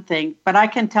in one thing, but I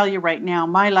can tell you right now,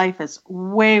 my life is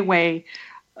way, way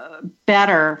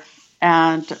better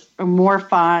and more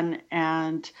fun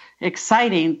and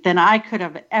exciting than I could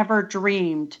have ever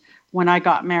dreamed when I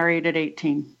got married at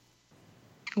 18.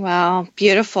 Wow,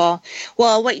 beautiful.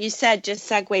 Well, what you said just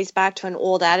segues back to an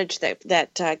old adage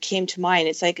that came to mind.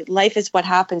 It's like life is what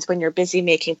happens when you're busy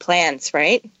making plans,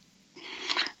 right?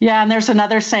 Yeah, and there's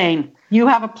another saying, you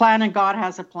have a plan and God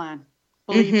has a plan.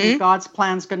 Believe me, God's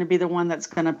plan is going to be the one that's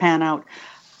going to pan out.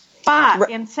 But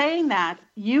in saying that,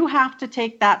 you have to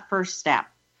take that first step.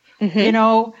 You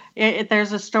know,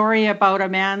 there's a story about a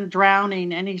man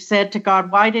drowning, and he said to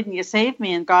God, why didn't you save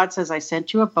me? And God says, I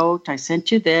sent you a boat, I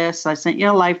sent you this, I sent you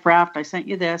a life raft, I sent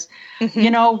you this. You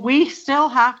know, we still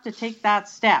have to take that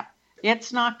step.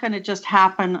 It's not going to just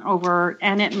happen over,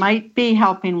 and it might be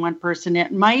helping one person.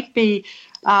 It might be,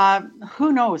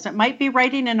 who knows, it might be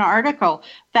writing an article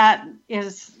that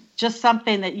is just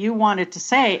something that you wanted to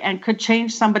say and could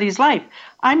change somebody's life.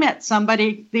 I met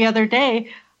somebody the other day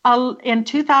in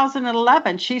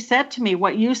 2011. She said to me,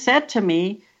 what you said to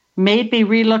me made me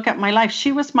relook at my life.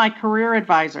 She was my career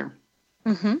advisor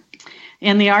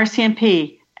in the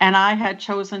RCMP. And I had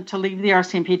chosen to leave the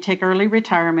RCMP, take early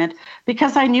retirement,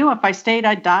 because I knew if I stayed,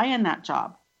 I'd die in that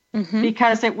job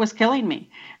because it was killing me.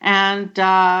 And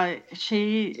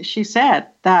she said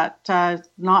that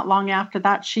not long after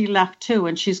that, she left too,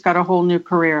 and she's got a whole new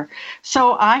career.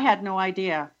 So I had no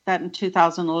idea that in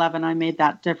 2011, I made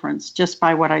that difference just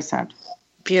by what I said.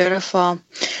 Beautiful.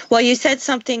 Well, you said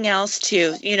something else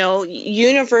too. You know,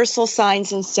 universal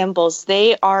signs and symbols,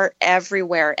 they are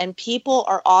everywhere. And people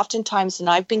are oftentimes, and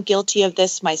I've been guilty of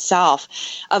this myself,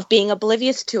 of being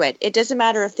oblivious to it. It doesn't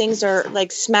matter if things are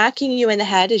like smacking you in the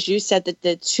head, as you said, the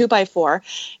 2x4.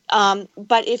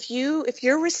 But if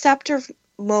your receptive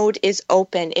mode is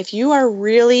open, if you are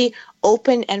really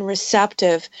open and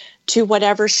receptive to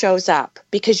whatever shows up,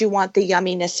 because you want the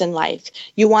yumminess in life,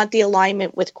 you want the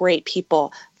alignment with great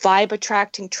people, vibe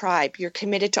attracting tribe, you're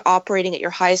committed to operating at your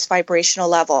highest vibrational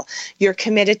level, you're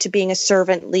committed to being a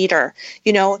servant leader,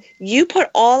 you know, you put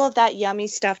all of that yummy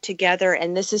stuff together,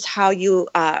 and this is how you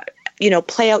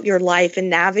play out your life and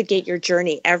navigate your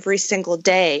journey every single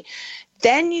day.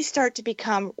 Then you start to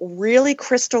become really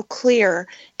crystal clear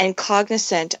and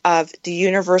cognizant of the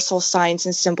universal signs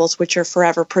and symbols which are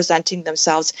forever presenting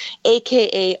themselves,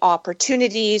 aka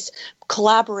opportunities,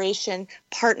 collaboration,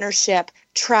 partnership,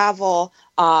 travel,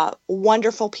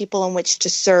 wonderful people in which to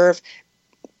serve,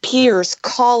 peers,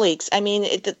 colleagues. I mean,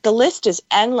 the list is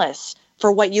endless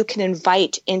for what you can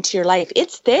invite into your life.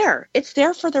 It's there. It's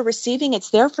there for the receiving. It's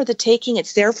there for the taking.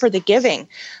 It's there for the giving.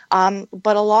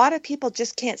 But a lot of people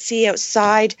just can't see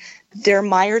outside their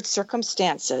mired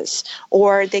circumstances,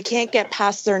 or they can't get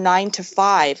past their 9 to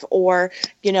 5, or,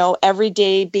 you know, every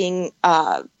day being,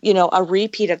 a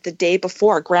repeat of the day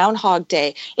before, Groundhog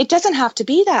Day. It doesn't have to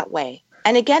be that way.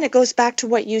 And again, it goes back to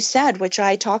what you said, which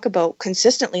I talk about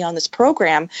consistently on this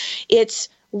program.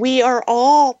 We are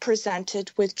all presented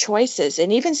with choices.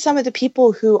 And even some of the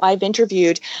people who I've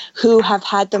interviewed who have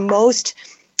had the most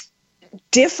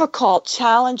difficult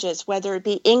challenges, whether it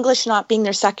be English not being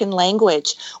their second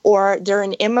language, or they're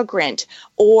an immigrant,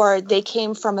 or they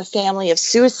came from a family of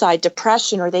suicide,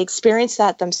 depression, or they experienced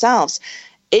that themselves.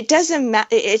 It doesn't matter.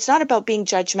 It's not about being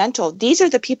judgmental. These are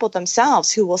the people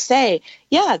themselves who will say,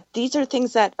 yeah, these are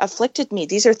things that afflicted me.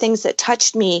 These are things that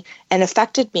touched me and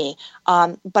affected me.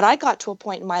 But I got to a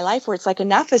point in my life where it's like,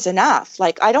 enough is enough.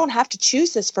 Like, I don't have to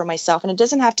choose this for myself. And it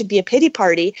doesn't have to be a pity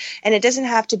party. And it doesn't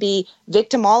have to be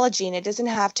victimology. And it doesn't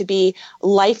have to be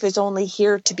life is only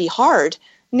here to be hard.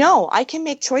 No, I can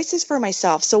make choices for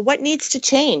myself. So what needs to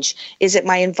change? Is it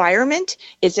my environment?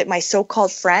 Is it my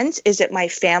so-called friends? Is it my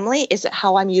family? Is it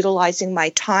how I'm utilizing my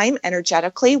time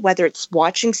energetically, whether it's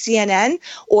watching CNN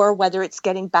or whether it's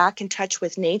getting back in touch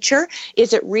with nature?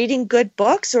 Is it reading good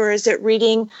books, or is it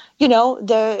reading,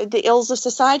 the ills of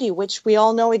society, which we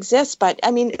all know exists? But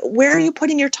I mean, where are you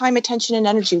putting your time, attention, and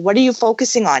energy? What are you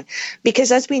focusing on?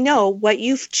 Because as we know, what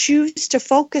you choose to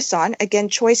focus on, again,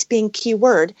 choice being key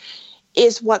word,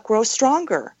 is what grows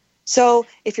stronger. So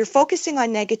if you're focusing on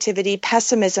negativity,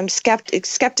 pessimism,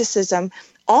 skepticism,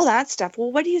 all that stuff,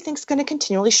 well, what do you think is going to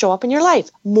continually show up in your life?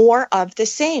 More of the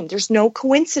same. There's no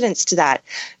coincidence to that.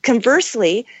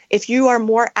 Conversely, if you are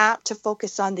more apt to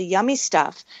focus on the yummy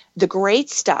stuff, the great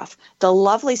stuff, the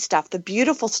lovely stuff, the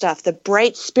beautiful stuff, the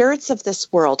bright spirits of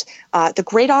this world, the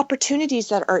great opportunities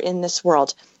that are in this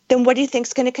world, then what do you think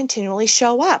is going to continually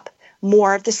show up?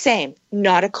 More of the same,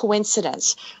 not a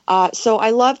coincidence. So I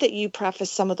love that you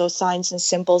preface some of those signs and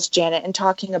symbols, Janet, and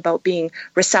talking about being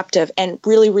receptive and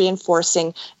really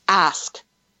reinforcing ask.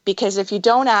 Because if you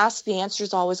don't ask, the answer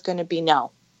is always going to be no.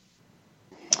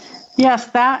 Yes,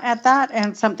 that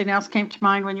and something else came to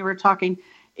mind when you were talking,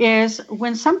 is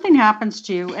when something happens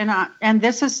to you, and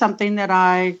this is something that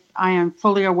I am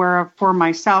fully aware of for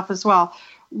myself as well.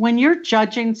 When you're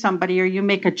judging somebody or you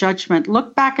make a judgment,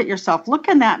 look back at yourself. Look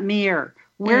in that mirror.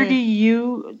 Where do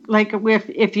you, like,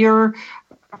 if you're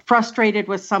frustrated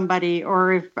with somebody,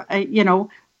 or if,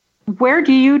 where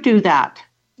do you do that?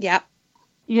 Yeah.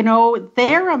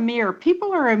 They're a mirror.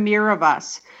 People are a mirror of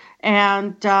us.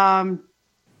 And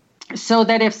so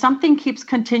that if something keeps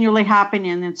continually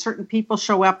happening and certain people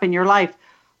show up in your life,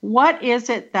 what is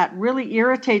it that really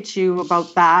irritates you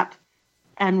about that?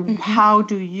 And how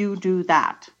do you do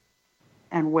that?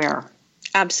 And where?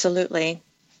 Absolutely.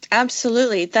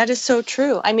 Absolutely. That is so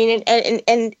true. I mean,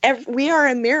 and we are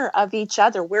a mirror of each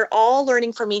other. We're all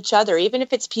learning from each other, even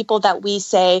if it's people that we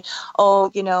say, oh,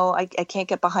 I can't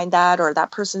get behind that, or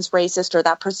that person's racist, or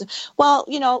that person. Well,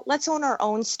 let's own our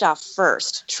own stuff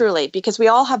first, truly, because we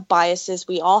all have biases.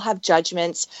 We all have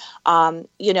judgments.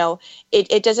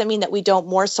 It doesn't mean that we don't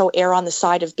more so err on the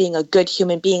side of being a good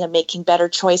human being and making better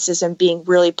choices and being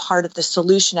really part of the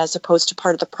solution as opposed to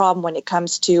part of the problem when it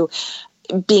comes to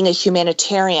being a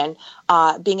humanitarian,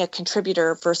 being a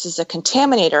contributor versus a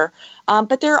contaminator.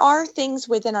 But there are things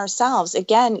within ourselves,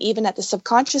 again, even at the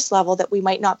subconscious level, that we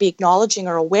might not be acknowledging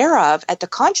or aware of at the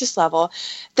conscious level,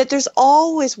 that there's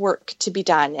always work to be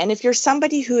done. And if you're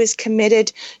somebody who is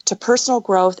committed to personal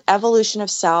growth, evolution of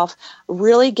self,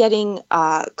 really getting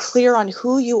clear on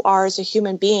who you are as a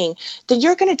human being, then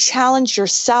you're going to challenge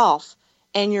yourself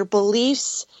and your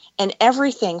beliefs and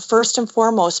everything first and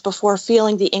foremost before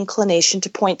feeling the inclination to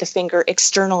point the finger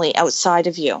externally outside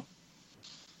of you.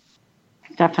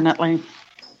 Definitely.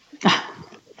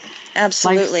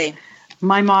 Absolutely.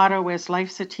 My motto is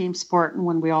life's a team sport, and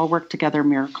when we all work together,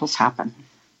 miracles happen.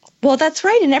 Well, that's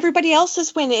right. And everybody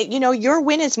else's win, your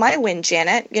win is my win,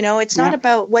 Janet. It's not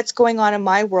about what's going on in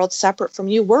my world separate from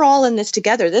you. We're all in this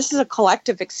together. This is a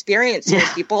collective experience here,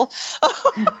 people.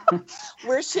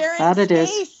 We're sharing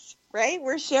space. Right?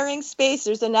 We're sharing space.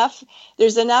 There's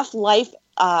enough life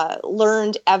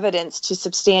learned evidence to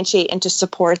substantiate and to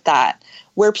support that.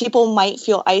 Where people might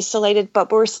feel isolated, but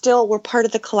we're part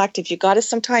of the collective. You got to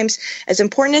sometimes, as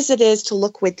important as it is to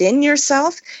look within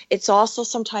yourself, it's also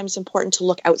sometimes important to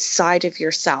look outside of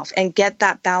yourself and get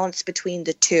that balance between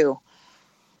the two.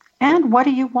 And what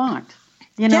do you want?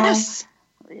 Yes.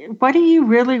 What do you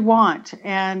really want?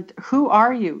 And who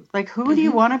are you? Like, who do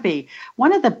you want to be?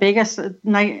 One of the biggest,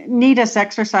 neatest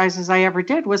exercises I ever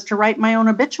did was to write my own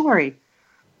obituary.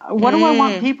 What do I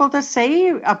want people to say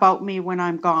about me when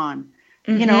I'm gone?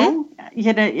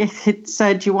 It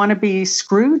said, do you want to be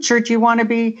Scrooge, or do you want to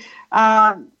be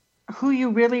who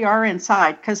you really are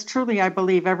inside? Because truly, I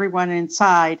believe everyone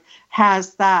inside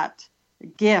has that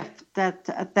gift that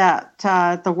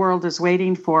the world is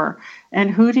waiting for.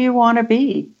 And who do you want to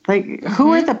be? Like,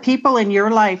 who are the people in your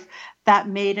life that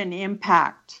made an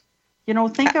impact?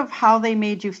 Think of how they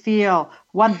made you feel,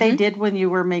 what they did when you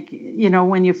were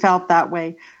when you felt that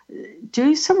way.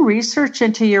 Do some research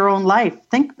into your own life.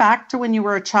 Think back to when you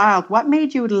were a child. What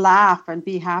made you laugh and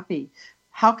be happy?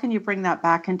 How can you bring that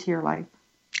back into your life?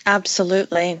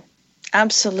 Absolutely.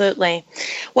 Absolutely.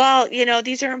 Well,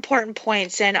 these are important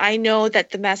points, and I know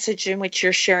that the message in which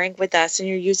you're sharing with us, and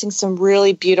you're using some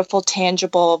really beautiful,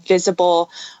 tangible,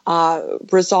 visible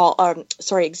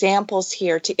examples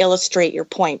here to illustrate your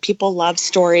point. People love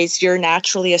stories. You're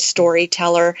naturally a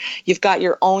storyteller. You've got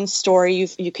your own story.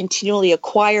 You continually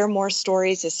acquire more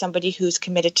stories as somebody who's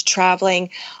committed to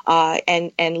traveling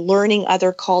and learning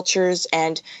other cultures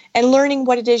and learning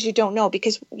what it is you don't know,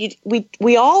 because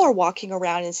we all are walking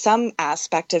around in some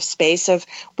aspect of space of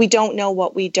we don't know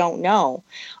what we don't know.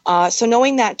 So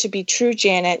knowing that to be true,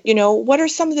 Janet, what are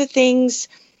some of the things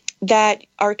that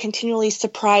are continually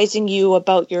surprising you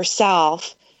about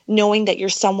yourself, knowing that you're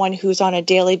someone who's on a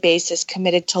daily basis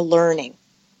committed to learning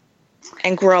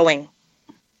and growing?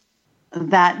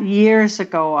 That years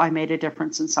ago, I made a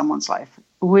difference in someone's life.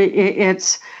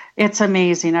 It's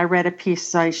amazing. I read a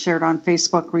piece I shared on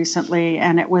Facebook recently,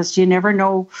 and it was, you never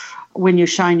know when you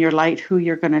shine your light who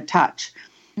you're going to touch.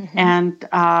 And,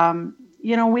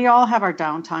 we all have our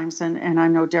downtimes, and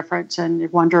I'm no different,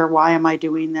 and wonder, why am I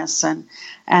doing this? And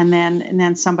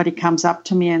then somebody comes up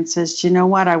to me and says, do you know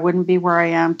what? I wouldn't be where I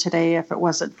am today if it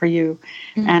wasn't for you.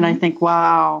 And I think,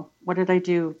 wow, what did I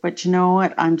do? But you know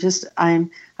what?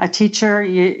 I'm a teacher.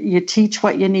 You teach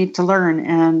what you need to learn.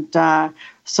 And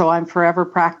so I'm forever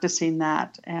practicing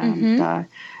that. And,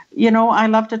 I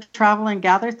love to travel and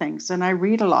gather things, and I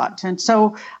read a lot. And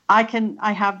so I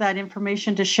have that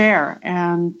information to share.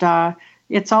 And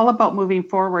it's all about moving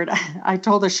forward. I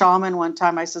told a shaman one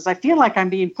time, I says, I feel like I'm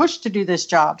being pushed to do this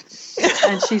job.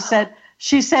 And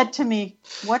she said to me,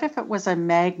 what if it was a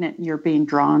magnet and you're being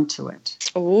drawn to it?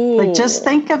 Ooh. Like, just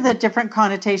think of the different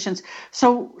connotations.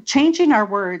 So changing our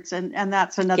words, and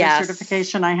that's another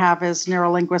certification I have, is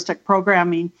neuro-linguistic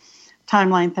programming,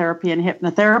 timeline therapy, and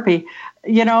hypnotherapy.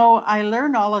 I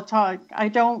learn all the time. I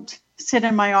don't sit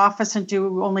in my office and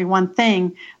do only one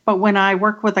thing, but when I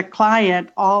work with a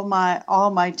client, all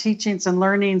my teachings and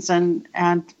learnings and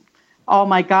all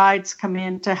my guides come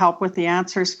in to help with the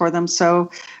answers for them.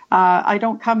 So I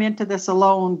don't come into this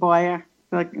alone, boy.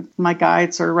 My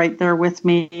guides are right there with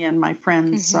me and my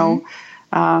friends. So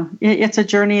it's a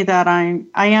journey that I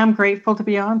am grateful to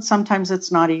be on. Sometimes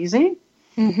it's not easy,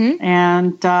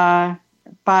 and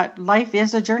but life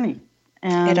is a journey.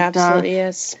 And, it absolutely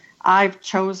is. I've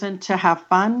chosen to have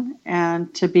fun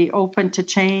and to be open to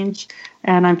change,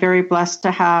 and I'm very blessed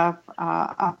to have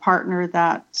a partner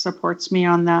that supports me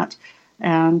on that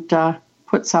and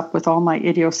puts up with all my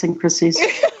idiosyncrasies.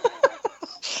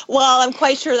 Well, I'm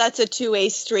quite sure that's a two-way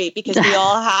street because we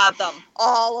all have them,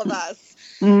 all of us.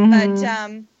 But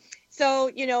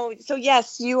so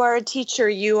yes, you are a teacher.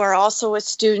 You are also a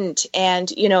student.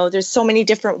 And, there's so many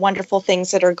different wonderful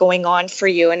things that are going on for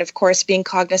you. And, of course, being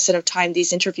cognizant of time,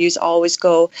 these interviews always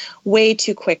go way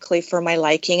too quickly for my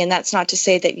liking. And that's not to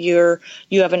say that you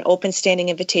have an open standing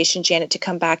invitation, Janet, to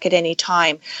come back at any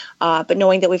time. But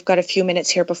knowing that we've got a few minutes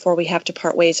here before we have to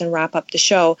part ways and wrap up the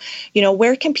show,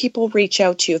 where can people reach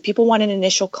out to you? If people want an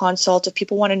initial consult, if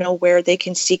people want to know where they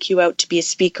can seek you out to be a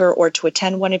speaker or to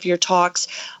attend one of your talks,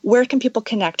 where can people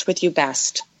connect with you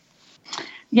best?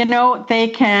 They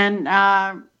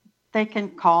can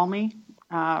call me.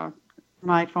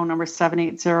 My phone number is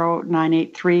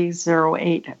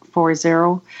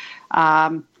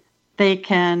 780-983-0840. They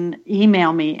can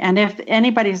email me. And if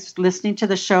anybody's listening to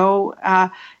the show,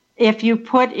 if you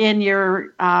put in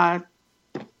your,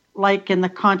 in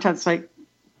the contents, like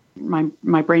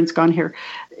my brain's gone here,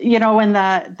 in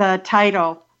the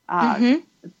title,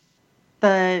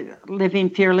 the Living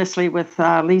Fearlessly with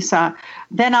Lisa,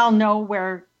 then I'll know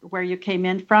where you came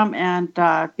in from and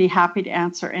be happy to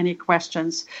answer any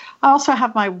questions. I also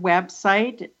have my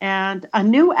website and a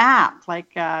new app.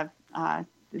 I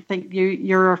think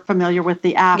you're familiar with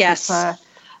the app. Yes. It's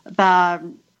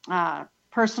the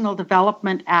personal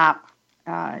development app.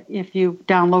 If you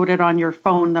download it on your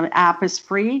phone, the app is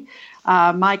free.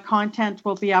 My content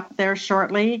will be up there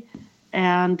shortly.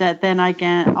 And then I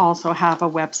can also have a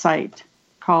website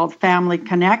called Family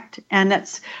Connect. And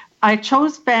I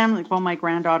chose family, well, my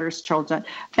granddaughters chose it.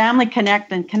 Family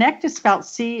Connect, and Connect is spelled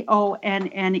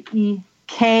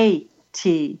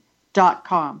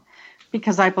CONNEKT.com,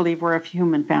 because I believe we're a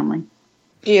human family.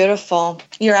 Beautiful.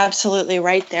 You're absolutely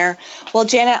right there. Well,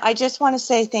 Janet, I just want to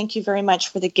say thank you very much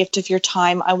for the gift of your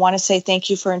time. I want to say thank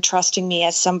you for entrusting me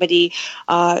as somebody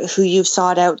who you've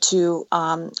sought out to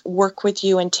work with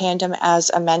you in tandem as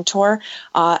a mentor.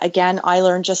 Again, I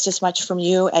learn just as much from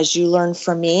you as you learn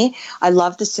from me. I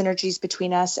love the synergies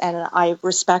between us, and I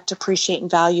respect, appreciate, and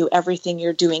value everything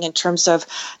you're doing in terms of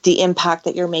the impact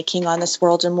that you're making on this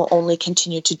world, and will only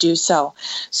continue to do so.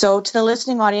 So to the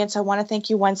listening audience, I want to thank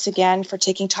you once again for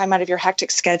taking time out of your hectic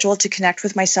schedule to connect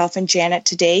with myself and Janet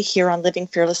today here on Living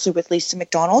Fearlessly with Lisa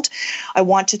McDonald. I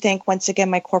want to thank once again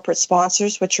my corporate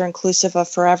sponsors, which are inclusive of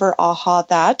Forever, AHA,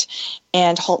 That,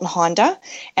 and Halton Honda.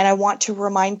 And I want to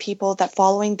remind people that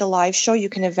following the live show, you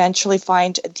can eventually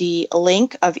find the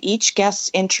link of each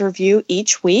guest's interview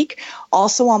each week,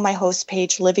 also on my host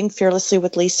page, Living Fearlessly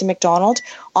with Lisa McDonald,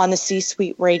 on the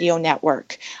C-Suite Radio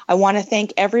Network. I want to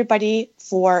thank everybody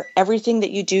for everything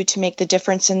that you do to make the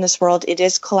difference in this world. It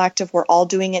is collective. We're all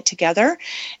doing it together.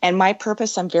 And my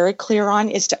purpose, I'm very clear on,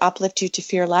 is to uplift you to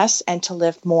fear less and to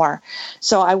live more.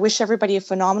 So I wish everybody a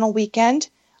phenomenal weekend.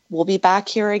 We'll be back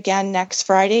here again next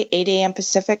Friday, 8 a.m.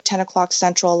 Pacific, 10 o'clock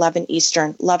Central, 11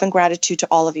 Eastern. Love and gratitude to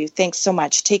all of you. Thanks so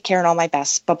much. Take care and all my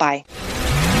best. Bye-bye.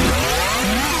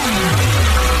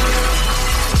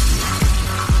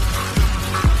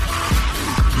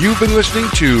 You've been listening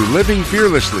to Living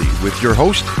Fearlessly with your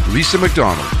host, Lisa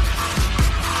McDonald.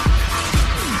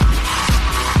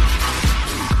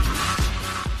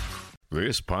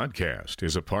 This podcast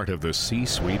is a part of the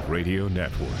C-Suite Radio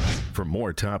Network. For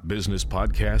more top business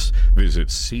podcasts, visit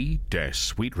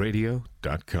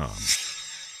c-suiteradio.com.